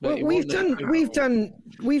 Well, we've done.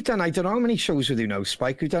 I don't know how many shows with you now,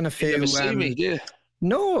 Spike. We've done a few. You never see me, do you?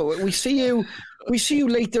 No, we see you. We see you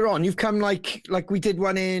later on. You've come like we did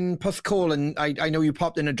one in Puthcall, and I know you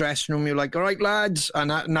popped in a dressing room. You're like, all right, lads, and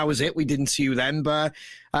that was it. We didn't see you then, but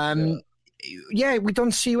yeah, we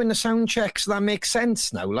don't see you in the sound check, so that makes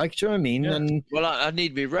sense now. Like, do you know what I mean? Yeah. And well, I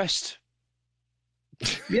need me rest.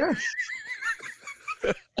 Yeah.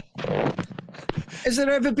 Has there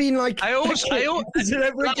ever been like? Has there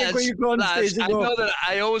ever a gig where you go on stage and go? I know that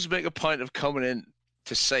I always make a point of coming in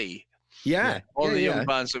to see all the young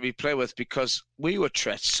bands that we play with, because we were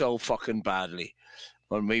treated so fucking badly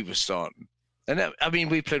when we were starting. And I mean,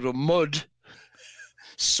 we played with Mud,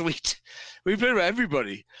 Sweet. We played with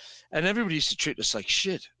everybody, and everybody used to treat us like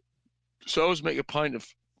shit. So I always make a point of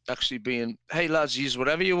actually being, hey lads, use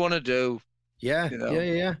whatever you want to do. Yeah, you know?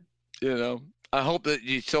 yeah. You know, I hope that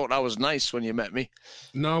you thought I was nice when you met me.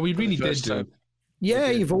 No, we really did.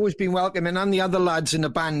 Yeah, you've always been welcoming, and the other lads in the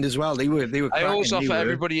band as well. They were. I always offer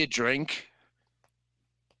everybody a drink.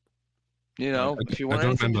 You know, if you want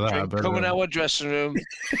anything to drink, come in our dressing room.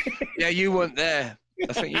 Yeah, you weren't there.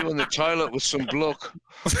 I think you were in the toilet with some bloke.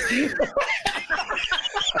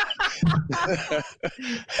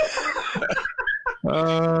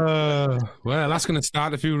 Well, that's going to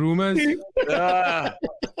start a few rumours.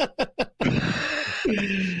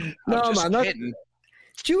 No, man.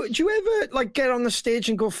 Do you ever like get on the stage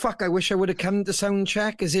and go, "Fuck, I wish I would have come to sound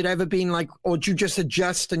check"? Has it ever been like, or do you just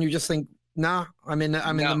adjust and you just think, "Nah, I'm in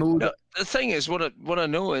the mood"? No. The thing is, what I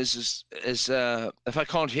know is if I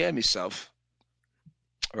can't hear myself,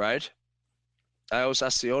 right? I always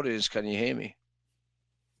ask the audience, "Can you hear me?"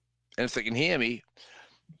 And if they can hear me,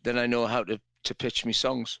 then I know how to pitch me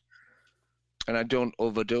songs, and I don't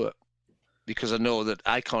overdo it, because I know that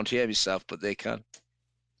I can't hear myself, but they can.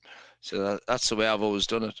 So that's the way I've always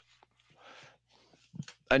done it.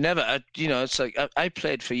 It's like I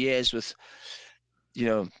played for years with,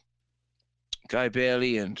 Guy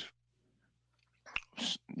Bailey and,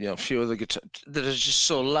 a few other guitars that are just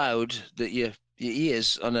so loud that your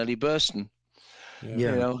ears are nearly bursting.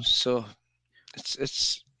 Yeah. So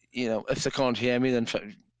it's if they can't hear me, then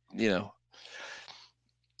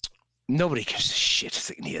nobody gives a shit if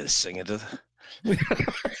they can hear the singer, do they?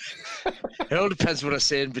 It all depends what I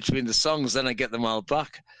say in between the songs, then I get them all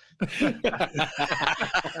back.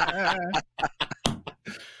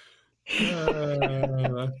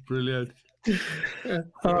 That's brilliant.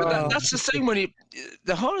 But that's the thing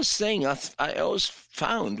the hardest thing I always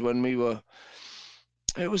found when we were,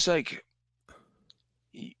 it was like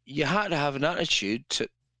you had to have an attitude to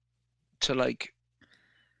like,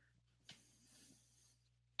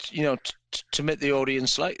 to make the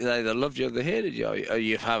audience like they either loved you or they hated you, or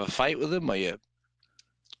you have a fight with them, or you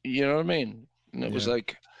know what I mean? And it was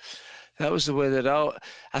like, that was the way that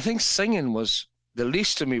I think singing was the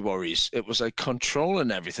least of me worries. It was like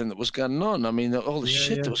controlling everything that was going on. I mean, all the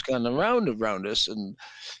shit that was going around us, and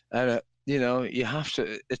you have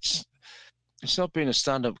to. It's not being a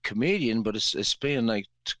stand-up comedian, but it's being like,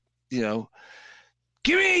 give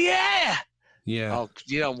me a yeah. Yeah. Oh,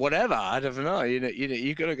 whatever. I don't know.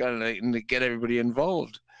 You got to go and get everybody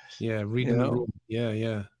involved. Yeah, reading the room.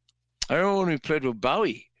 Yeah. I remember when we played with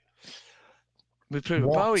Bowie. We played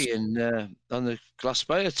with Bowie on the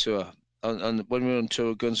Glastonbury tour, when we were on tour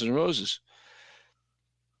with Guns N' Roses,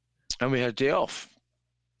 and we had a day off,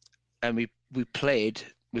 and we played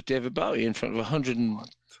with David Bowie in front of 100.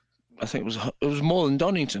 I think it was more than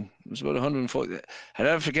Donington. It was about 140. I'll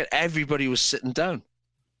never forget. Everybody was sitting down.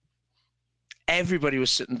 Everybody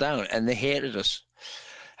was sitting down, and they hated us.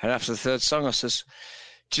 And after the third song, I says,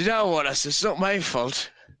 "Do you know what?" I says, "It's not my fault.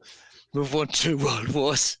 We've won 2 world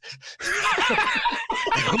wars."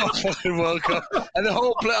 World Cup. And the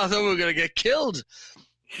whole play, I thought we were going to get killed.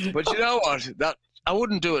 But you know what? That I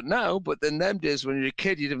wouldn't do it now, but in them days when you're a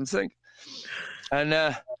kid, you didn't think. And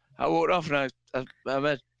I walked off, and I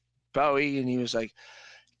met Bowie, and he was like,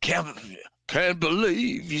 can't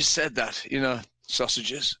believe you said that,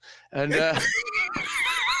 sausages. And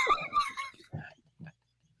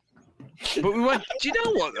but we went, do you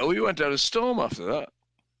know what though? We went down a storm after that.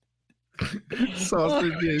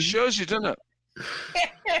 Sausages. Shows you, doesn't it?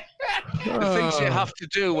 The things you have to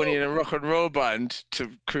do when you're in a rock and roll band to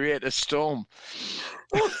create a storm.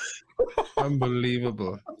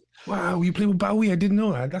 Unbelievable. Wow, you play with Bowie? I didn't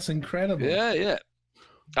know that. That's incredible. Yeah.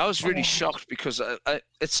 I was really shocked because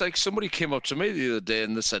it's like somebody came up to me the other day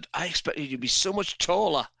and they said, I expected you to be so much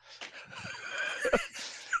taller. I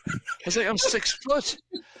was like, I'm 6 foot.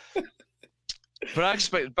 But I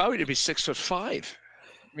expected Bowie to be 6'5".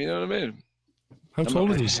 You know what I mean? How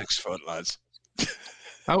tall is he? 6 foot, lads.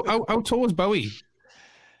 How tall is Bowie?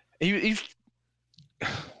 He's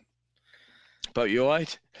about your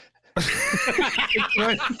height.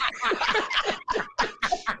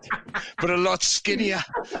 But a lot skinnier.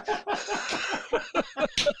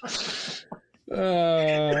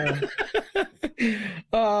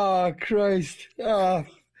 Oh, Christ. Oh.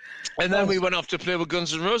 And then we went off to play with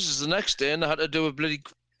Guns N' Roses the next day, and I had to do a bloody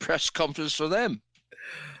press conference for them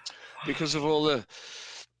because of all the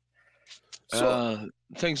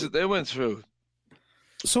things that they went through.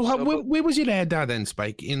 So, where was your dad then,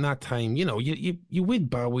 Spike, in that time? You know, you with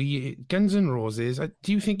Bowie, Guns N' Roses.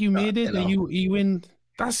 Do you think you made it? Are you in?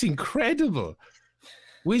 That's incredible.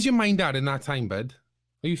 Where's your mind at in that time, bud?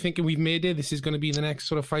 Are you thinking we've made it? This is going to be the next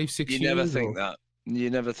sort of 5-6 years? You never think that.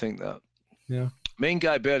 You never think that. Yeah. Me and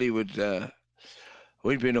Guy Bailey would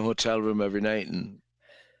we'd be in a hotel room every night, and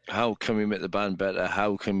how can we make the band better?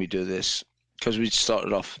 How can we do this? Because we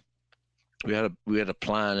started off, we had a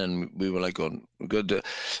plan, and we were like, going, we're going to.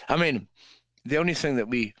 I mean, the only thing that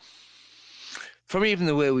from even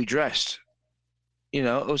the way we dressed, you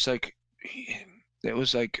know, it was like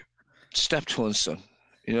Steptoe, son.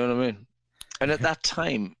 You know what I mean? And at that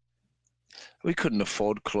time, we couldn't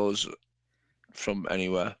afford clothes from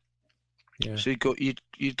anywhere. Yeah. So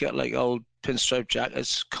you'd get like old pinstripe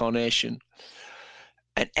jackets, Carnation,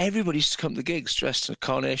 and everybody used to come to gigs dressed in a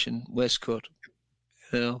Carnation waistcoat.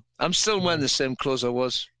 You know, I'm still wearing the same clothes I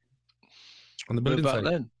was on the building back side.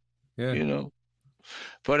 then. Yeah, you know.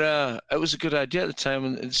 But it was a good idea at the time,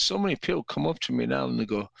 and so many people come up to me now and they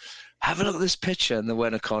go, "Have a look at this picture," and they're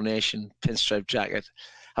wearing a Carnation pinstripe jacket.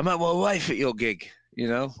 I met my wife at your gig. You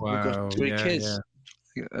know, wow. We've got 3 kids.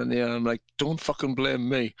 Yeah. And I'm like, don't fucking blame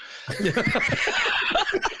me.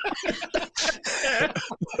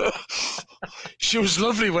 She was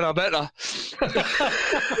lovely when I met her.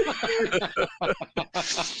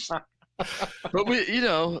 But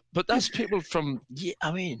but that's people from,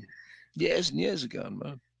 I mean, years and years ago,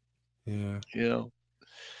 man. Yeah. You know.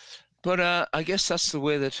 But I guess that's the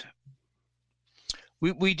way that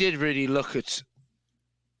we did really look at.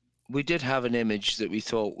 We did have an image that we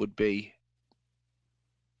thought would be.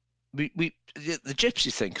 The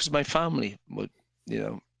gypsy thing, because my family would, you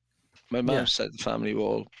know, my mom said the family were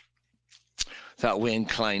all that way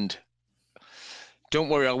inclined. Don't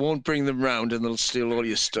worry, I won't bring them round and they'll steal all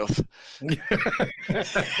your stuff. They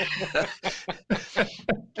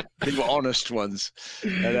were honest ones.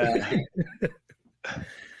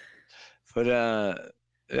 But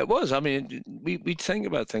it was, I mean, we'd think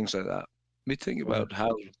about things like that. We'd think about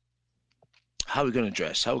how we're going to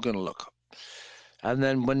dress, how we're going to look. And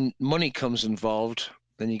then when money comes involved,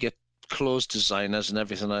 then you get clothes designers and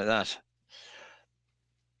everything like that.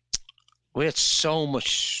 We had so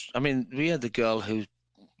much. I mean, we had the girl who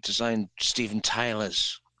designed Steven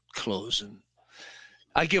Tyler's clothes, and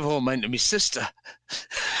I give all mine to my sister.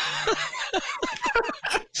 I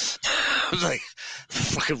was like,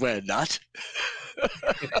 fucking wearing that.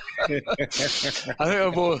 I think I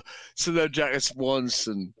wore some of their jackets once,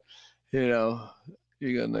 and, you know,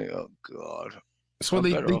 you're going to think, oh, God. So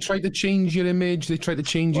they tried to change your image. They tried to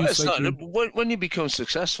change you. When you become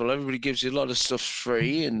successful, everybody gives you a lot of stuff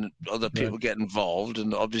free, and other people get involved.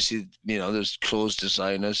 And obviously, you know, there's clothes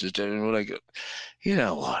designers. There's different. Like, you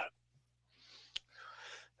know what?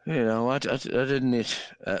 You know, I didn't need.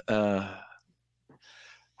 I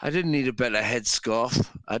didn't need a better headscarf.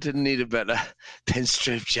 I didn't need a better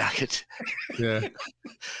pinstripe jacket. Yeah.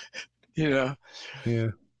 You know. Yeah.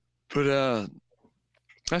 But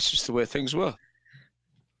that's just the way things were.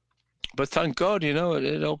 But thank God, you know,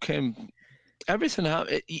 it all came. Everything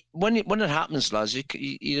happened when it happens, lads. You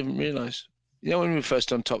didn't realize. You know, when we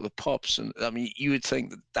first on Top of the Pops, and I mean, you would think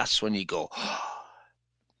that that's when you go.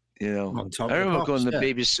 You know, I remember going to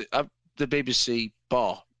the BBC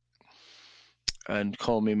bar, and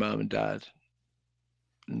calling me mum and dad,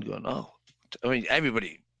 and going, oh, I mean,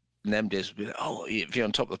 everybody in them days would be like, oh, if you're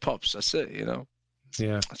on Top of the Pops, that's it, you know.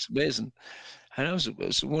 Yeah, that's amazing. And it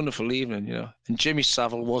was a wonderful evening, you know. And Jimmy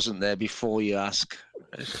Savile wasn't there before you ask.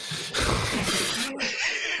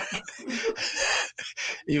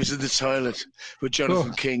 He was in the toilet with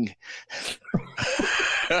Jonathan King.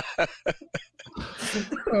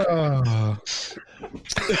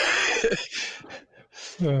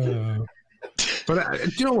 But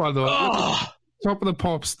do you know what, though? Top of the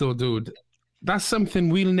Pops, though, dude. That's something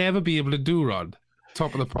we'll never be able to do, Rod.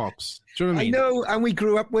 Top of the pops. Do you know what I mean? know, and we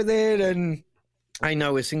grew up with it, and I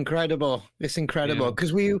know it's incredible. It's incredible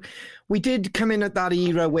because we did come in at that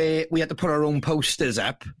era where we had to put our own posters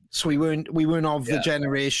up. So we weren't of the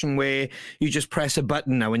generation where you just press a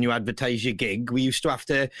button now when you advertise your gig. We used to have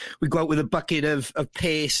to go out with a bucket of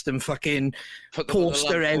paste and fucking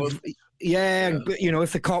poster every. Yeah, but you know,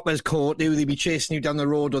 if the coppers caught you, they'd be chasing you down the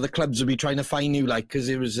road, or the clubs would be trying to fine you, like, because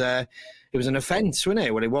it was an offence, wasn't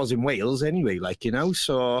it? Well, it was in Wales anyway, like, you know.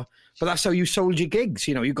 So, but that's how you sold your gigs,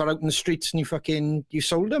 you know. You got out in the streets and you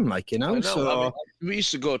sold them, like, you know. So I mean, we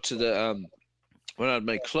used to go to the when I had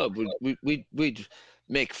my club, we'd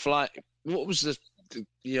make What was the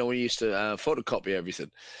you know, we used to photocopy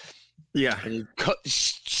everything. Yeah, and you cut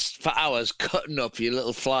for hours cutting up your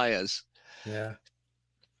little flyers. Yeah.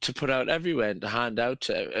 To put out everywhere and to hand out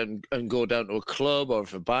to and go down to a club, or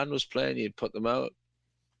if a band was playing, you'd put them out.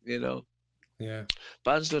 You know. Yeah.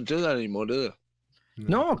 Bands don't do that anymore, do they?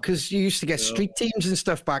 No, because you used to get street teams and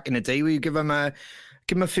stuff back in the day where you give them a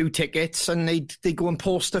few tickets and they go and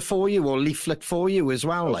poster for you or leaflet for you as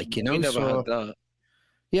well, like, you know. We never had that.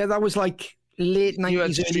 Yeah, that was like late 90s,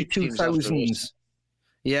 early street teams 2000s.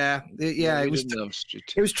 Yeah, it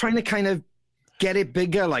was trying to kind of get it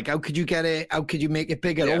bigger. Like, how could you get it? How could you make it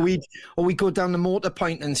bigger? Yeah. Or we go down the motor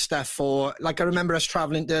point and stuff. Or like, I remember us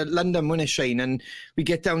traveling to London, wasn't it, Shane? And we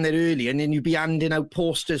get down there early, and then you'd be handing out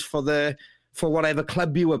posters for whatever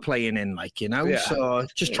club you were playing in, like, you know. Yeah. So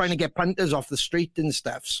just trying to get punters off the street and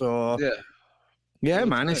stuff. So yeah,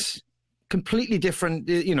 man, it's completely different.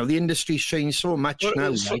 You know, the industry's changed so much now.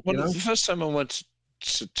 Like, you know? The first time I went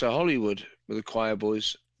to Hollywood with the Choir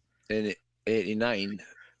Boys in '89.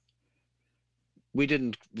 We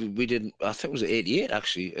didn't, I think it was 88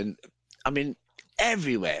 actually. And I mean,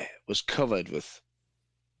 everywhere was covered with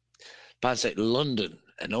bands like London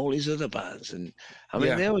and all these other bands. And I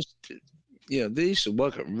mean, they used to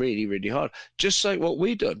work really, really hard, just like what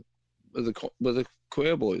we done with the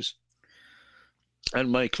Choir Boys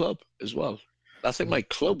and my club as well. I think my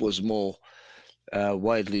club was more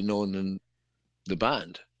widely known than the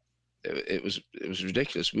band. It was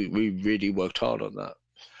ridiculous. We really worked hard on that,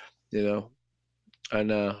 you know.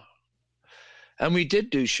 And we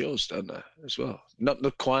did do shows down there as well. Not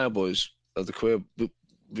the Choir Boys of the Choir.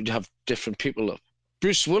 We'd have different people up.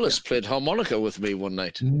 Bruce Willis played harmonica with me one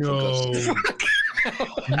night. No.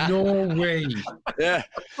 No way. Yeah.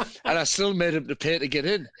 And I still made him to pay to get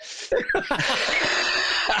in.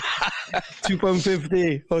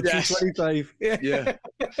 £2.50 or £2.25. Yeah.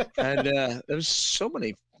 And there was so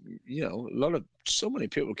many, you know, so many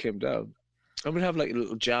people came down. And we'd have like a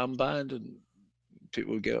little jam band, and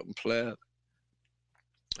people would get up and play,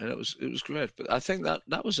 and it was great. But I think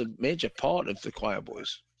that was a major part of the Choir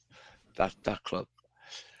Boys, that club.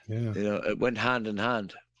 Yeah, you know, it went hand in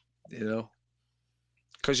hand, you know,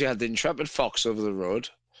 because you had the Intrepid Fox over the road,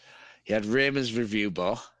 you had Raymond's Review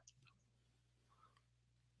Bar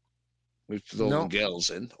with all the girls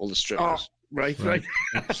in, all the strippers. Oh, right.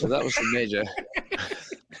 So that was the major.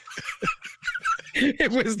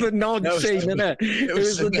 It was the nod, Shane, isn't it? It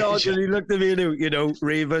was the nod, and he looked at me and, you know,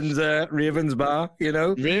 Raven's Bar, you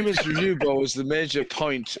know. Raven's Review Bar was the major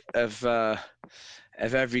point of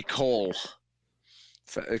every call,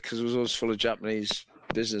 because it was always full of Japanese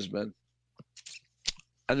businessmen.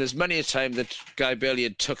 And there's many a time that Guy Bailey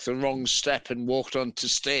had took the wrong step and walked onto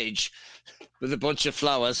stage with a bunch of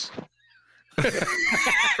flowers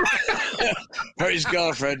for his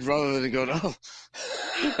girlfriend, rather than going, oh.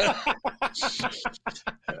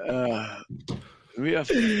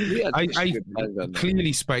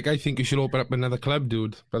 Clearly, Spike, I think you should open up another club,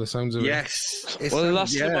 dude, by the sounds of it. Yes. Well, the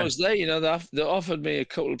last time I was there, you know, they offered me a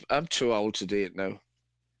couple. I'm too old to do it now.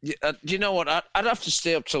 Do you know what? I'd have to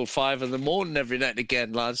stay up till 5 in the morning every night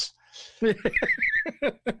again, lads.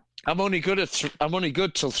 I'm only good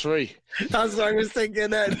till 3. That's what I was thinking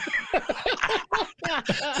then.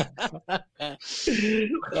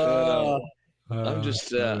 I'm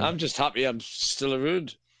just happy I'm still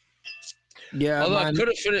around. Yeah, although man.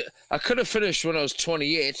 I could have finished when I was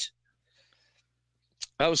 28.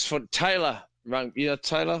 That was for Tyler, right? You know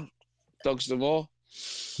Tyler, Dogs the More.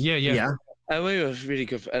 Yeah. And we were really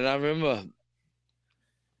good. And I remember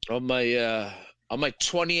on my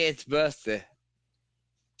 28th birthday,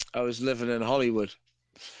 I was living in Hollywood,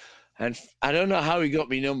 and I don't know how he got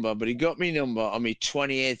my number, but he got my number on my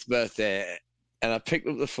 28th birthday. And I picked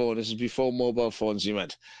up the phone. This is before mobile phones. He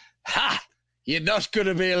went, "Ha! You're not going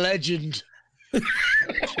to be a legend."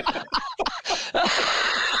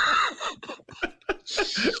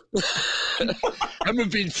 And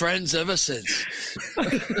we've been friends ever since.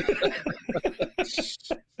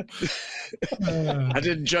 And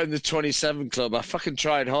didn't join the 27 club. I fucking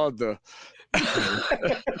tried hard though.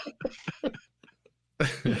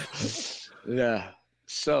 Yeah.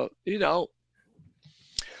 So, you know,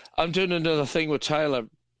 I'm doing another thing with Tyler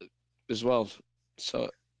as well. So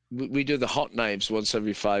we do the Hot Knives once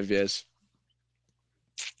every 5 years.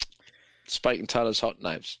 Spike and Tyler's Hot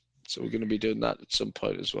Knives. So we're going to be doing that at some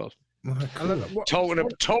point as well.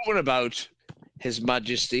 Talking about His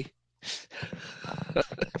Majesty,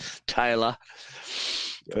 Tyler.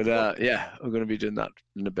 But yeah, we're going to be doing that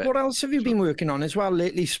in a bit. What else have you been working on as well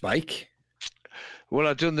lately, Spike? Well,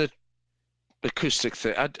 I've done the acoustic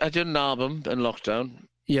thing. I did an album in lockdown.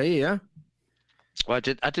 Yeah. Well, I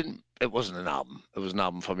didn't. It wasn't an album. It was an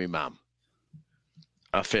album for me, mum.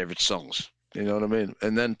 Our favorite songs. You know what I mean?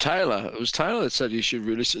 And then it was Tyler that said you should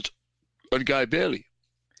release it on Guy Bailey.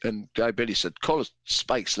 And Guy Bailey said, call it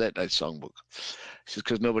Spike's Late Night Songbook. He said,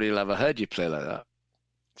 because nobody will ever heard you play like that.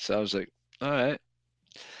 So I was like, all right.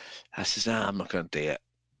 I said, nah, I'm not going to do it.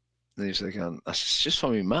 And he was like, I said, it's just for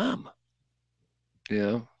me, mum. You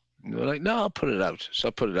know? And they were like, no, I'll put it out. So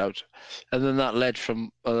I put it out. And then that led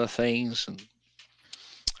from other things, and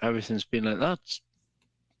everything's been like that.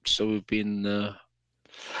 So we've been...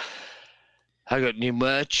 I got new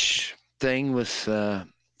merch thing with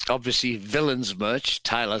obviously Villains merch,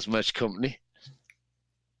 Tyler's merch company.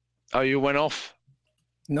 Oh, you went off?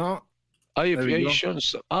 No. Are you sure?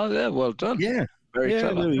 Oh, yeah, well done. Yeah. Very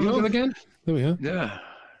clever. There we go again. There we go. Yeah.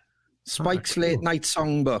 Spike's Late Night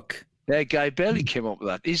Songbook. Yeah, Guy Bailey came up with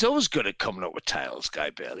that. He's always good at coming up with titles,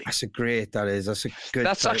 Guy Bailey. That's a great, that is. That's a good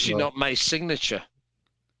That's title. actually not my signature.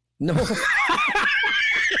 No.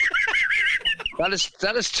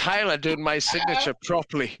 That is Tyler doing my signature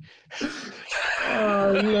properly. Oh,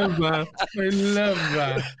 I love that. I love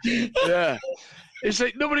that. Yeah. It's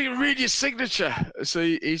like, nobody can read your signature. So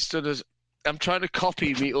he's done his... I'm trying to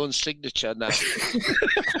copy my own signature now. See,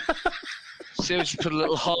 I just put a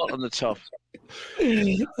little heart on the top.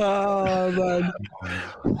 Oh, man.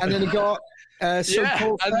 And then he got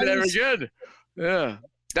So-Called Friends. and very good. Yeah.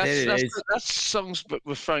 There it is. That's songs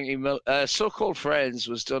with Frankie Miller. So-Called Friends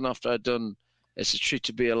was done after I'd done It's a Treat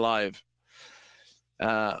to Be Alive.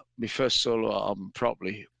 My first solo album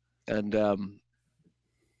properly. And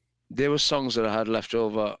there were songs that I had left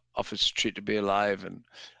over off It's a Treat to Be Alive. And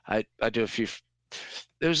I do a few.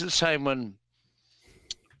 There was a time when,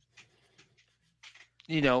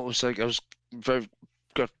 you know, it was like I was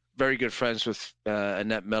got very good friends with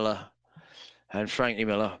Annette Miller and Frankie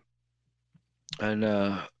Miller. And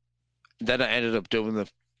then I ended up doing the,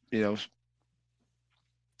 you know,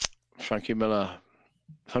 Frankie Miller,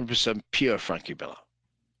 100% pure Frankie Miller.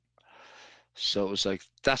 So it was like,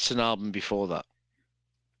 that's an album before that.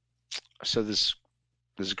 So there's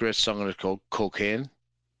a great song on it called Cocaine.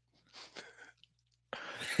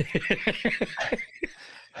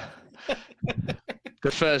 The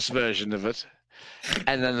first version of it.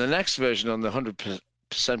 And then the next version on the 100%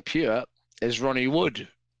 pure is Ronnie Wood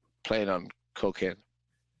playing on Cocaine.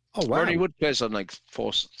 Oh, wow. Ronnie Wood plays on like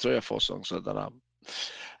 3 or 4 songs on that album.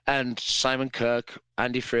 And Simon Kirke,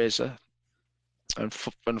 Andy Fraser. And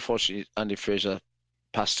unfortunately, Andy Fraser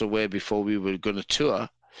passed away before we were going to tour.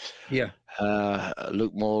 Yeah.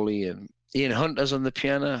 Luke Morley and Ian Hunter's on the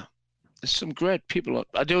piano. There's some great people.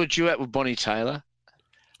 I do a duet with Bonnie Tyler.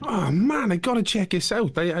 Oh, man, I got to check this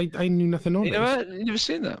out. I knew nothing on this. You never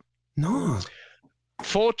seen that? No.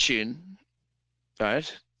 Fortune,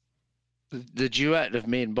 right? The duet of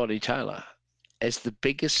me and Bonnie Tyler is the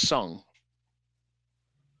biggest song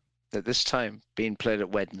at this time being played at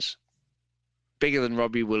weddings. Bigger than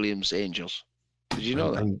Robbie Williams' Angels. Did you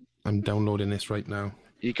know that? I'm downloading this right now.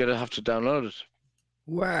 You're going to have to download it.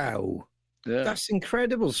 Wow. Yeah. That's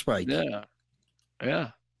incredible, Spike. Yeah. Yeah.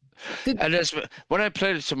 And when I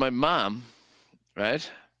played it to my mom, right?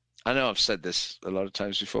 I know I've said this a lot of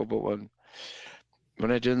times before, but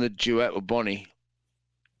when I did the duet with Bonnie,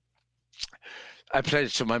 I played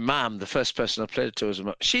it to my mom. The first person I played it to was my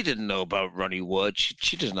mom. She didn't know about Ronnie Wood.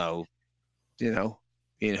 She didn't know, you know,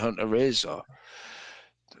 Ian Hunter is,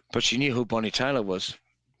 but she knew who Bonnie Tyler was.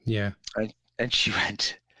 Yeah. And she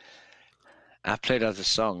went, I played her the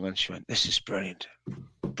song, and she went, this is brilliant.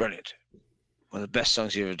 Brilliant. One of the best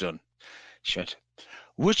songs you've ever done. She went,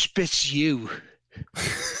 which bit's you?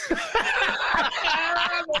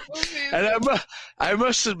 And I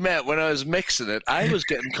must admit, when I was mixing it, I was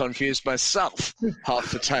getting confused myself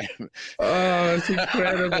half the time. Oh, it's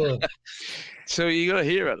incredible. So you got to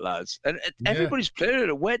hear it, lads. And everybody's playing it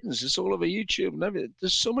at weddings. It's all over YouTube and everything.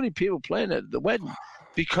 There's so many people playing it at the wedding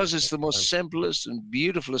because it's the most simplest and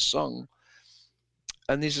beautifulest song.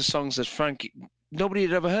 And these are songs that nobody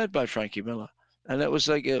had ever heard by Frankie Miller. And it was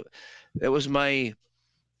like, it was my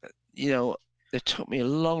it took me a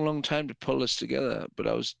long, long time to pull this together, but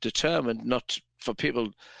I was determined not for people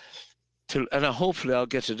to, and hopefully I'll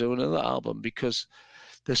get to do another album because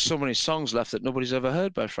there's so many songs left that nobody's ever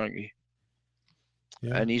heard by Frankie.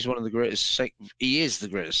 Yeah. And he's one of the greatest, he is the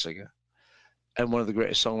greatest singer and one of the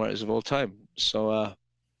greatest songwriters of all time. So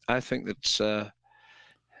I think that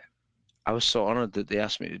I was so honored that they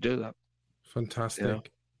asked me to do that. Fantastic. Yeah.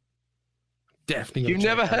 Definitely. You've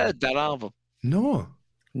never heard that album? No.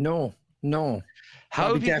 No. How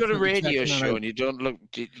I'll have be you got a definitely radio checking that show out. and you don't look?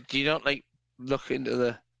 Do you not like look into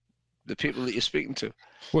the people that you're speaking to?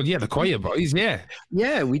 Well, yeah, the Choir Boys, yeah.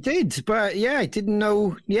 Yeah, we did, but yeah, I didn't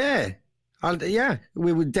know. Yeah,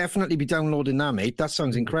 we would definitely be downloading that, mate. That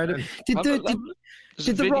sounds incredible. Did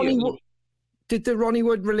the Ronnie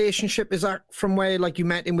Wood relationship, is that from where like you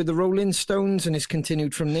met him with the Rolling Stones and it's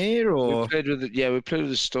continued from there, or We played with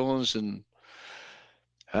the Stones and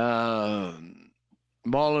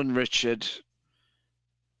Marlon Richard,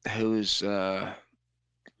 who is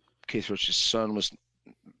Keith Richards' son, was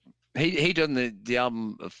he done the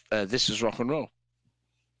album of This Is Rock and Roll.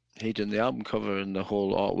 He done the album cover and the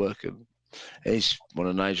whole artwork, and he's one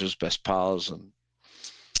of Nigel's best pals, and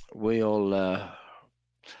we all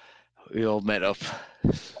met up.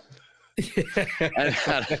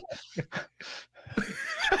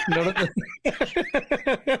 And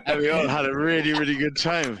we all had a really, really good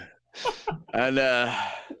time, and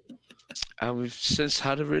we've since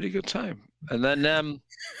had a really good time. And then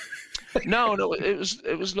no,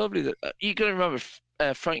 it was lovely. That you got to remember,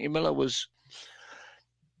 Frankie Miller was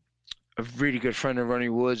a really good friend of Ronnie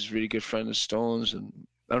Wood's, really good friend of Stones, and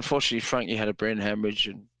unfortunately, Frankie had a brain hemorrhage,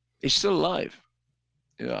 and he's still alive.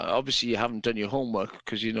 Obviously, you haven't done your homework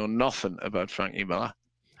because you know nothing about Frankie Miller.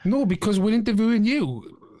 No, because we're interviewing you.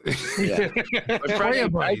 Yeah. Choir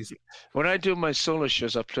Boys. When I do my solo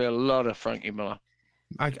shows, I play a lot of Frankie Miller.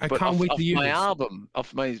 I But can't wait to use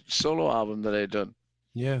off my solo album that I done,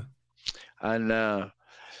 Yeah. and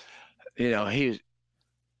he's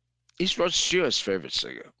Rod Stewart's favorite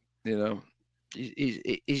singer.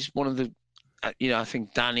 He's one of the. I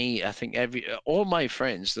think Danny. I think all my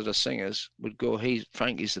friends that are singers would go,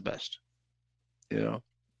 Frankie's the best.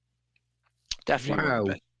 Definitely. One of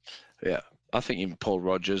the best. Yeah, I think even Paul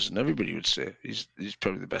Rodgers and everybody would say he's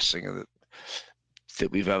probably the best singer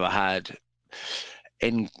that we've ever had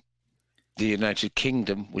in the United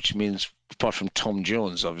Kingdom, which means apart from Tom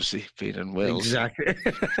Jones, obviously being in Wales. exactly?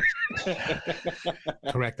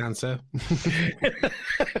 Correct answer.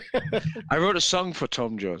 I wrote a song for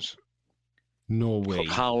Tom Jones. No way. Called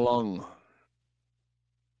How Long?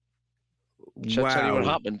 Shall I tell you what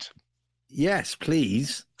happened? Yes,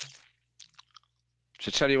 please.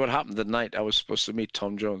 Shall I tell you what happened the night I was supposed to meet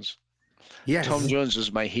Tom Jones? Yes. Tom Jones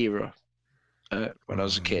was my hero when I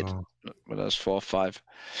was a kid, no. when I was 4 or 5,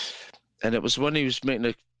 and it was when he was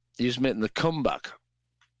making the comeback,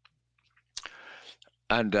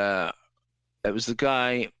 and it was the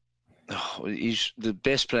guy. He's the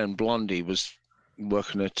bass player in Blondie, was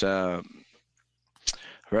working at a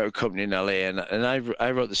record company in LA, and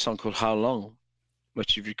I wrote the song called How Long,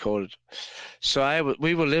 which you've recorded. So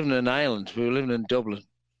we were living in Ireland. We were living in Dublin,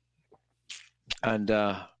 and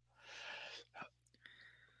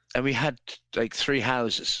we had like 3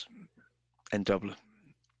 houses in Dublin,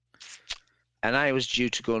 and I was due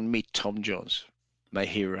to go and meet Tom Jones, my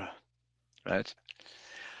hero, right?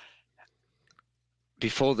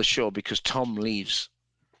 Before the show, because Tom leaves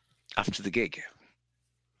after the gig.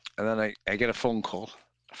 And then I get a phone call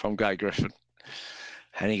from Guy Griffin,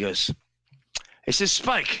 and he says,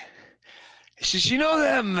 Spike, he says, you know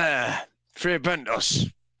them Frey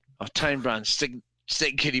Bentos or Tyne Brand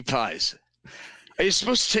steak kitty pies? Are you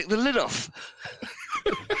supposed to take the lid off?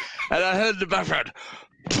 And I heard in the background,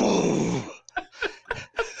 boom.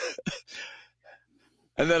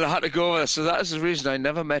 And then I had to go over. So that is the reason I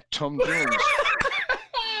never met Tom Jones.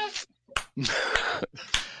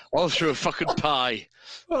 All through a fucking pie.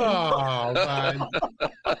 Oh, man.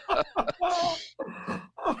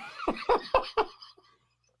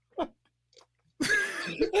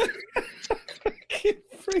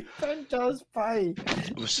 Free Bentos pie.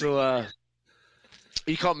 So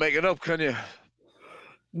you can't make it up, can you?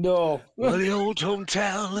 No. Well, the old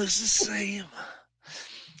hometown is the same.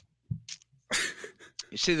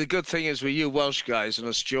 You see, the good thing is with you Welsh guys and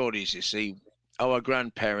us Geordies, you see, our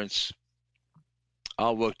grandparents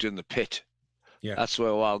all worked in the pit. Yeah. That's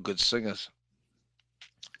where we're all good singers.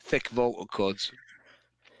 Thick vocal cords.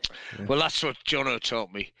 Yeah. Well, that's what Jono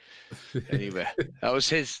taught me. Anyway, that was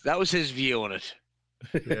his view on it.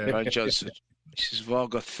 Yeah. Ryan Johnson. He says, we've all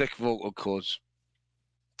got thick vocal cords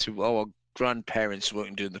to our grandparents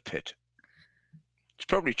working in the pit. It's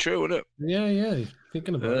probably true, isn't it? Yeah.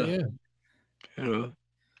 Thinking about it, yeah. You know.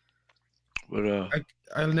 But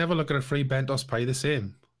I'll never look at a free Bentos pie the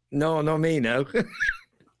same. No, not me, no.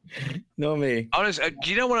 Not me. honestly, do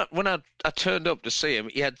you know when I turned up to see him,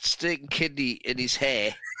 he had steak and kidney in his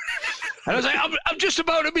hair. And I was like, I'm just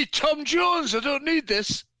about to be Tom Jones. I don't need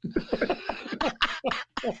this.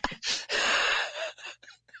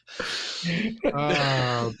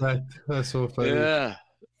 Oh, that's so funny. Yeah.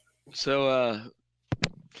 So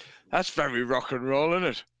that's very rock and roll, isn't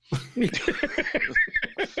it?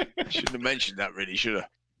 I shouldn't have mentioned that, really, should I?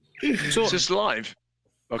 So, Is this live?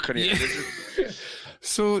 Or can you?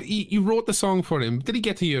 so you wrote the song for him. Did he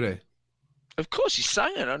get to hear it? Of course, he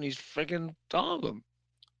sang it on his frigging album.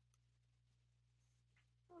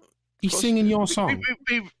 He's singing your song.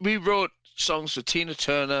 We wrote songs for Tina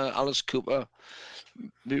Turner, Alice Cooper.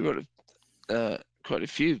 We wrote quite a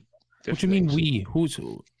few. What do you mean things. we? Who's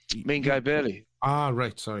Me and Guy Bailey. Ah,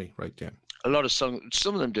 right. Sorry. Right, yeah. A lot of songs.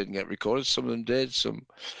 Some of them didn't get recorded. Some of them did. Some.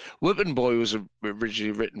 Whipping Boy was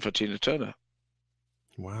originally written for Tina Turner.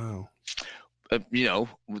 Wow. You know,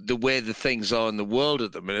 the way the things are in the world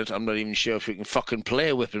at the minute, I'm not even sure if we can fucking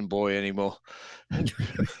play Whipping Boy anymore.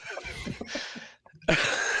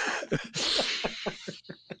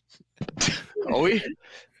 Are we?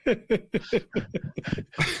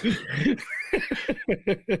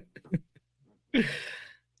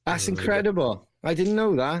 That's incredible. I didn't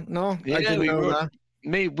know that. No, Yeah, I didn't know that.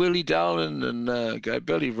 Me, Willie Dowling, and Guy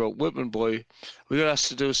Bailey wrote Whipping Boy. We got asked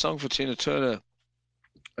to do a song for Tina Turner,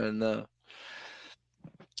 and that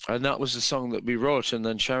was the song that we wrote. And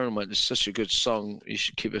then Sharon went, "It's such a good song. You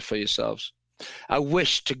should keep it for yourselves." I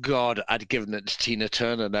wish to God I'd given it to Tina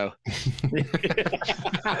Turner now.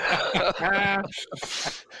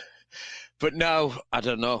 But now, I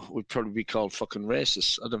don't know. We'd probably be called fucking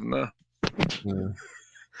racists. I don't know. Yeah.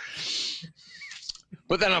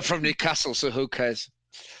 But then I'm from Newcastle, so who cares?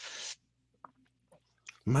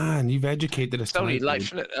 Man, you've educated us. It's only tonight,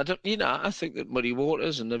 life, innit? I think that Muddy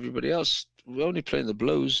Waters and everybody else, we're only playing the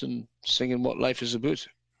blues and singing what life is about.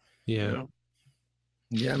 Yeah. You know?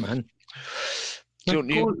 Yeah, man. Don't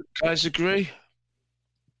you guys agree?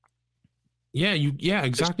 Yeah,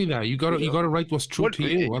 exactly that. You got to write what's true to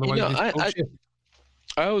you. Otherwise, it's bullshit.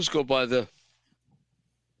 I always go by the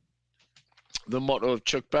motto of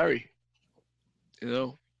Chuck Berry. You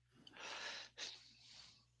know,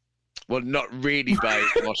 well, not really by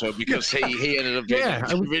his motto, because he ended up being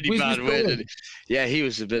a really bad way. Yeah, he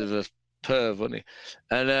was a bit of a perv, wasn't he?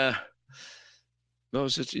 And what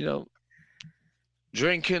was it? You know,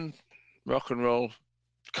 drinking, rock and roll,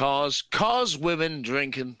 cars, women,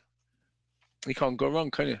 drinking. You can't go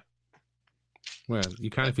wrong, can you? Well,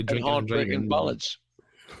 you can if you drink and drinking ballads.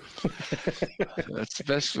 That's the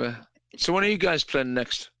best way. So when are you guys playing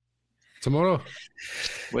next? Tomorrow.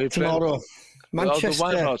 Where are you Tomorrow. playing? Manchester. The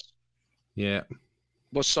Winehouse. Yeah.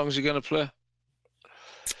 What songs are you going to play?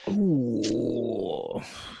 Ooh.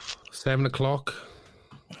 7 o'clock.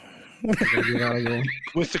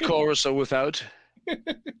 With the chorus or without?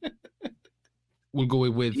 We'll go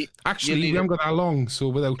with. Actually, you we haven't got that long, so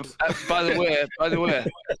without. By the way,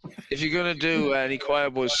 if you're going to do any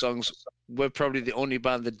Choir Boys songs, we're probably the only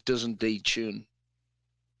band that doesn't detune.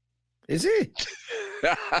 Is it?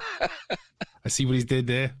 I see what he's did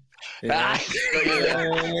there. Yeah.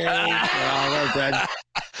 Well done.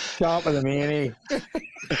 Sharper than me, ain't he?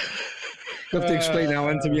 You have to explain that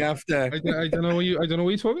one to me after. I don't know what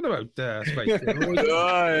you're talking about, Spike.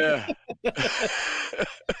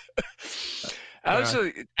 Oh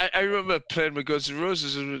yeah. I remember playing with Guns N'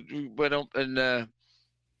 Roses, and we went up, and I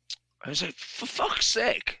was like, for fuck's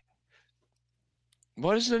sake,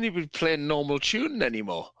 why doesn't anybody play normal tuning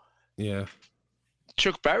anymore? Yeah.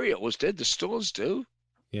 Chuck Berry always did. The Stones do.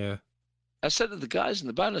 Yeah. I said to the guys in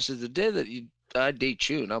the band, I said, the day that I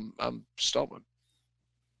detune, I'm stopping.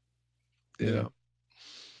 You know.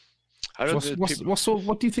 I don't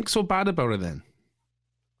what do you think so bad about it then?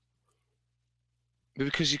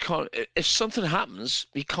 Because you can't. If something happens,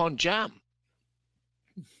 you can't jam.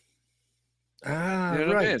 Ah, You know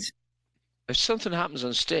what I right. mean? If something happens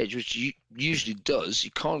on stage, which usually does, you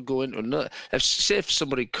can't go into another. If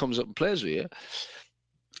somebody comes up and plays with you,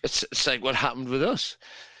 it's like what happened with us.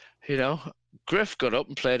 You know, Griff got up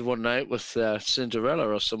and played one night with Cinderella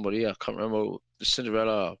or somebody. I can't remember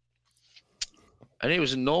Cinderella. And he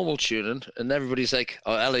was in normal tuning, and everybody's like,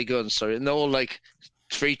 "Oh, LA Guns, sorry," and they're all like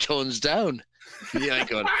 3 tones down. Yeah, I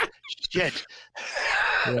got shit.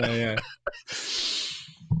 Yeah.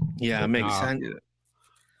 Yeah, it makes sense.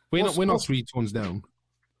 We're not 3 tones down.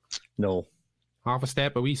 No. Half a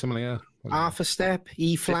step, are we? Something like that. Half a step,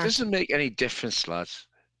 E It flat. doesn't make any difference, lads.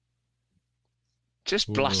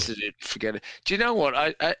 Just blasted it, forget it. Do you know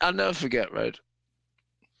what? I'll never forget, right?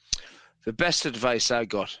 The best advice I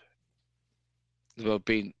got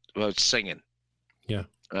about singing. Yeah.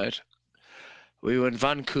 Right? We were in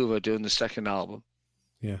Vancouver doing the second album.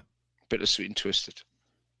 Yeah. Bittersweet and Twisted.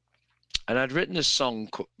 And I'd written a song,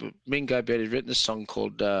 me and Guy Bailey had written a song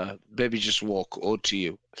called Baby Just Walk, Ode to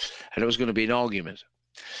You. And it was going to be an argument.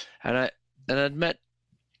 And I'd met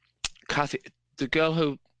Kathy, the girl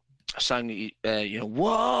who sang,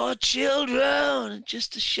 War Children,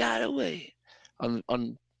 just a shot away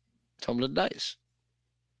on Tumbling Dice.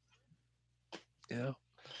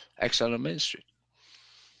 Exile on Main Street.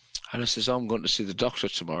 And I says, I'm going to see the doctor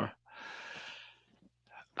tomorrow.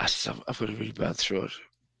 I said, I've got a really bad throat.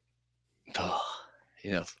 Oh,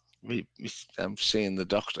 I'm seeing the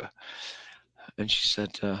doctor. And she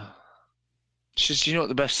said, do you know what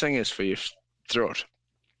the best thing is for your throat?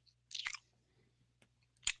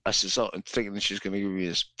 I said, so I'm thinking that she's going to give me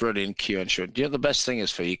this brilliant cue and show. Do you know what the best thing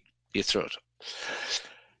is for your throat?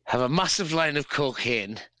 Have a massive line of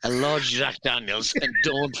cocaine, a large Jack Daniels, and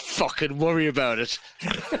don't fucking worry about it.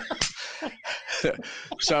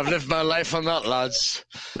 So I've lived my life on that, lads.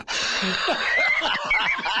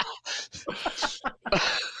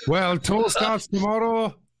 Well, tour starts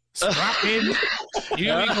tomorrow. Strap in.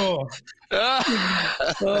 Here we go.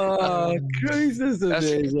 Oh, Christ, that's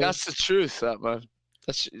amazing. That's the truth, that man.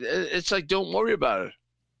 It's like, don't worry about it.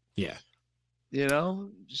 Yeah.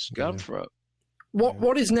 Just go for it.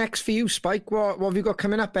 What is next for you, Spike? What have you got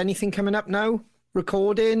coming up? Anything coming up now?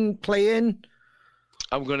 Recording, playing?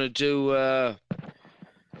 I'm going to do...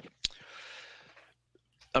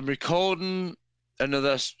 I'm recording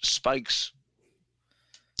another Spike's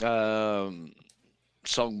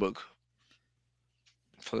songbook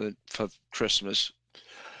for Christmas.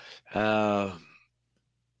 I've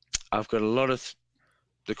got a lot of...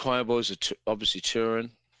 The choir boys are obviously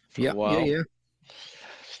touring for a while. Yeah.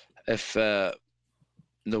 If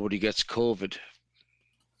nobody gets COVID.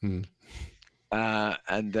 And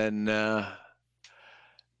then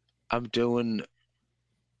I'm doing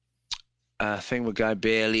a thing with Guy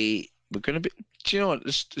Bailey. We're going to be... Do you know what?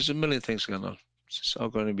 There's a million things going on. It's all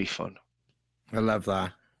going to be fun. I love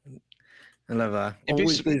that.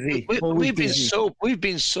 Always busy. I've been so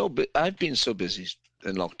busy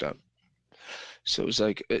in lockdown. So it was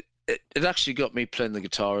like it actually got me playing the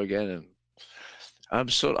guitar again, and I'm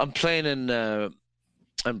playing in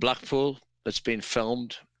Blackpool. It's been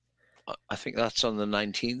filmed. I think that's on the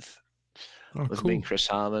 19th. Oh, with cool. me and Chris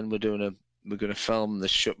Harman. We're going to film the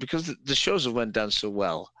show because the shows have went down so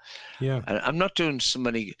well. Yeah. And I'm not doing so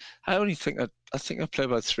many. I only think I play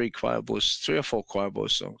about 3 or 4 choir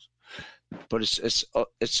boys songs. But it's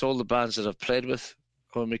all the bands that I've played with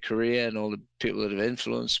over my career and all the people that have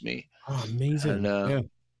influenced me. Oh, amazing. And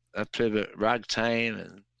I play a bit ragtime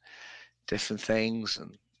and different things,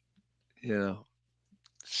 and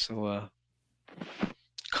so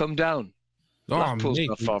come down. Blackpool's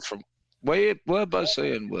not far from whereabouts are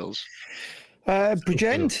you in Wales?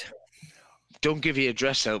 Bridgend. Don't give your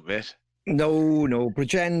address out, mate. No,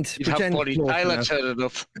 Bridgend. You'd have Bonnie Tyler turning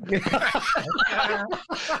up.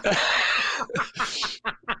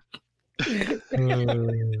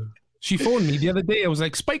 She phoned me the other day. I was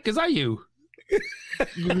like, Spike, is that you?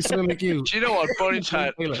 You sound like you. Do you know what? Bonnie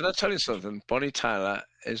Tyler, can I tell you something? Bonnie Tyler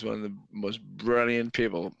is one of the most brilliant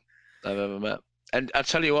people I've ever met. And I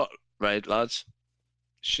tell you what, right, lads,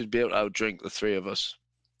 she'd be able to outdrink the 3 of us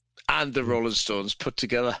and the Rolling Stones put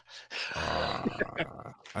together.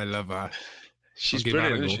 I love her. She's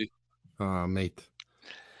brilliant, isn't she? Oh, mate.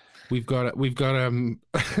 We've got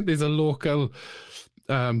there's a local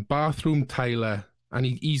bathroom Tyler, and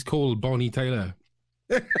he's called Bonnie Tyler.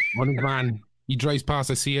 On his van. He drives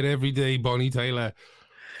past, I see it every day, Bonnie Tyler.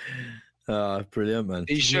 Oh, brilliant, man.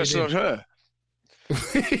 Are you sure it's not her?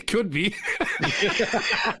 It could be.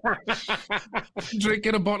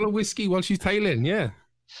 Drinking a bottle of whiskey while she's tailing, yeah.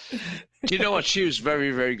 Do you know what? She was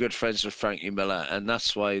very, very good friends with Frankie Miller, and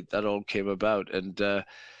that's why that all came about. And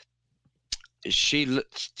she, the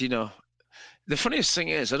funniest thing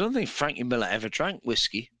is, I don't think Frankie Miller ever drank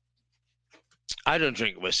whiskey. I don't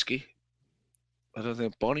drink whiskey. I don't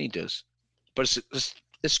think Bonnie does. But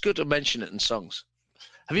it's good to mention it in songs.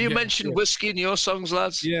 Have you mentioned whiskey in your songs,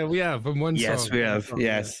 lads? Yeah, we have. In one song. Yes, we have.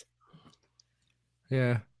 Yes.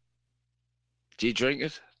 Yeah. Do you drink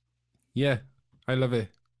it? Yeah, I love it.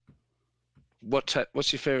 What's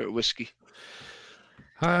your favourite whiskey?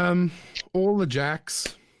 All the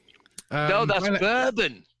Jacks. No, that's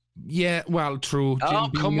bourbon. Yeah, well, true. Oh,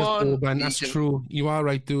 come on. Bourbon. That's true. You are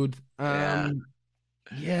right, dude.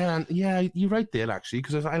 Yeah, you're right there, actually,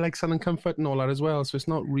 because I like Southern Comfort and all that as well, so it's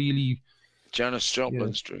not really Janis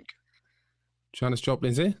Joplin's drink. Janis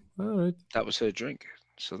Joplin's it? All right. That was her drink.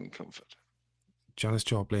 Southern Comfort. Janis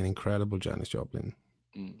Joplin, incredible Janis Joplin.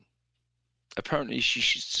 Apparently, she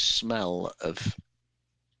should smell of.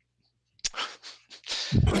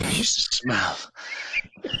 She used to smell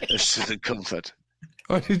of Southern Comfort.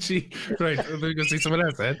 Oh, did she? Right, I'm going to see someone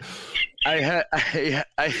else then. I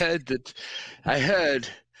heard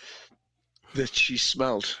that she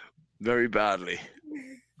smelled very badly.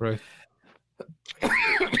 Right.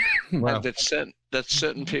 Wow. And that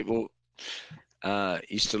certain people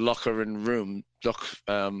used to lock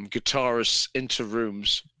guitarists into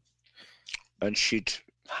rooms, and she'd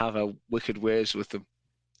have her wicked ways with them,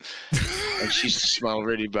 and she used to smell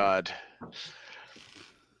really bad.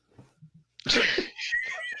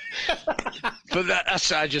 But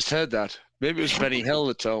that's I just heard that. Maybe it was Benny Hill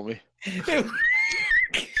that told me.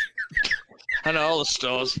 I know all the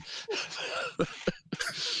stores.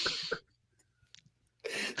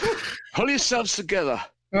 Pull yourselves together.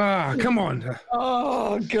 Ah, come on.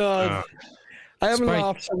 Oh, God. I haven't Spike.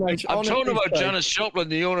 laughed so much. I'm Honestly, talking about Spike. Janis Joplin,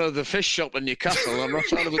 the owner of the fish shop in Newcastle. I'm not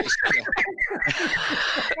talking about the singer.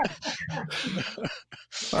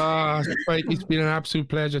 Spike, it's been an absolute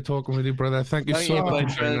pleasure talking with you, brother. Thank you Thank so you, my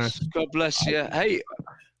much for doing friends. that. God bless you. Hey,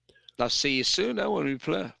 I'll see you soon now when we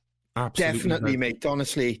play. Absolutely. Definitely, mate.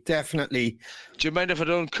 Honestly, definitely. Do you mind if I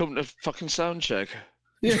don't come to fucking sound check?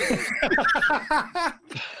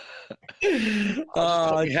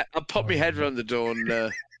 I'll pop my head around the door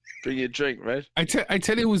and bring you a drink, right? I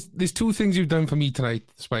tell you, there's two things you've done for me tonight,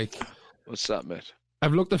 Spike. What's that, mate?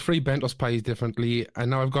 I've looked at Free Bentos pies differently, and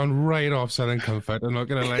now I've gone right off Southern Comfort. I'm not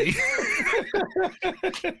going to lie.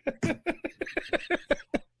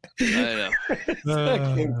 I know.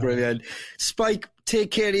 Fucking brilliant. Spike,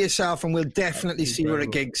 take care of yourself, and we'll definitely see you at a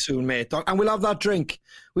gig soon, mate. And we'll have that drink.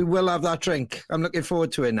 We will have that drink. I'm looking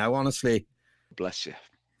forward to it now, honestly. Bless you.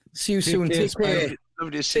 See you soon. care, Take care.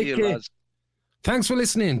 Lovely to see Take you, care. lads. Thanks for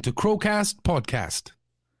listening to Crowcast Podcast.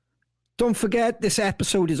 Don't forget, this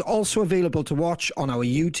episode is also available to watch on our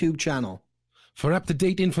YouTube channel. For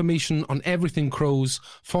up-to-date information on everything Crows,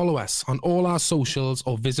 follow us on all our socials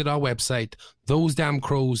or visit our website,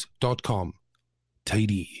 thosedamncrows.com.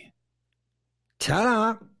 Tidy.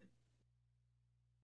 Ta-da!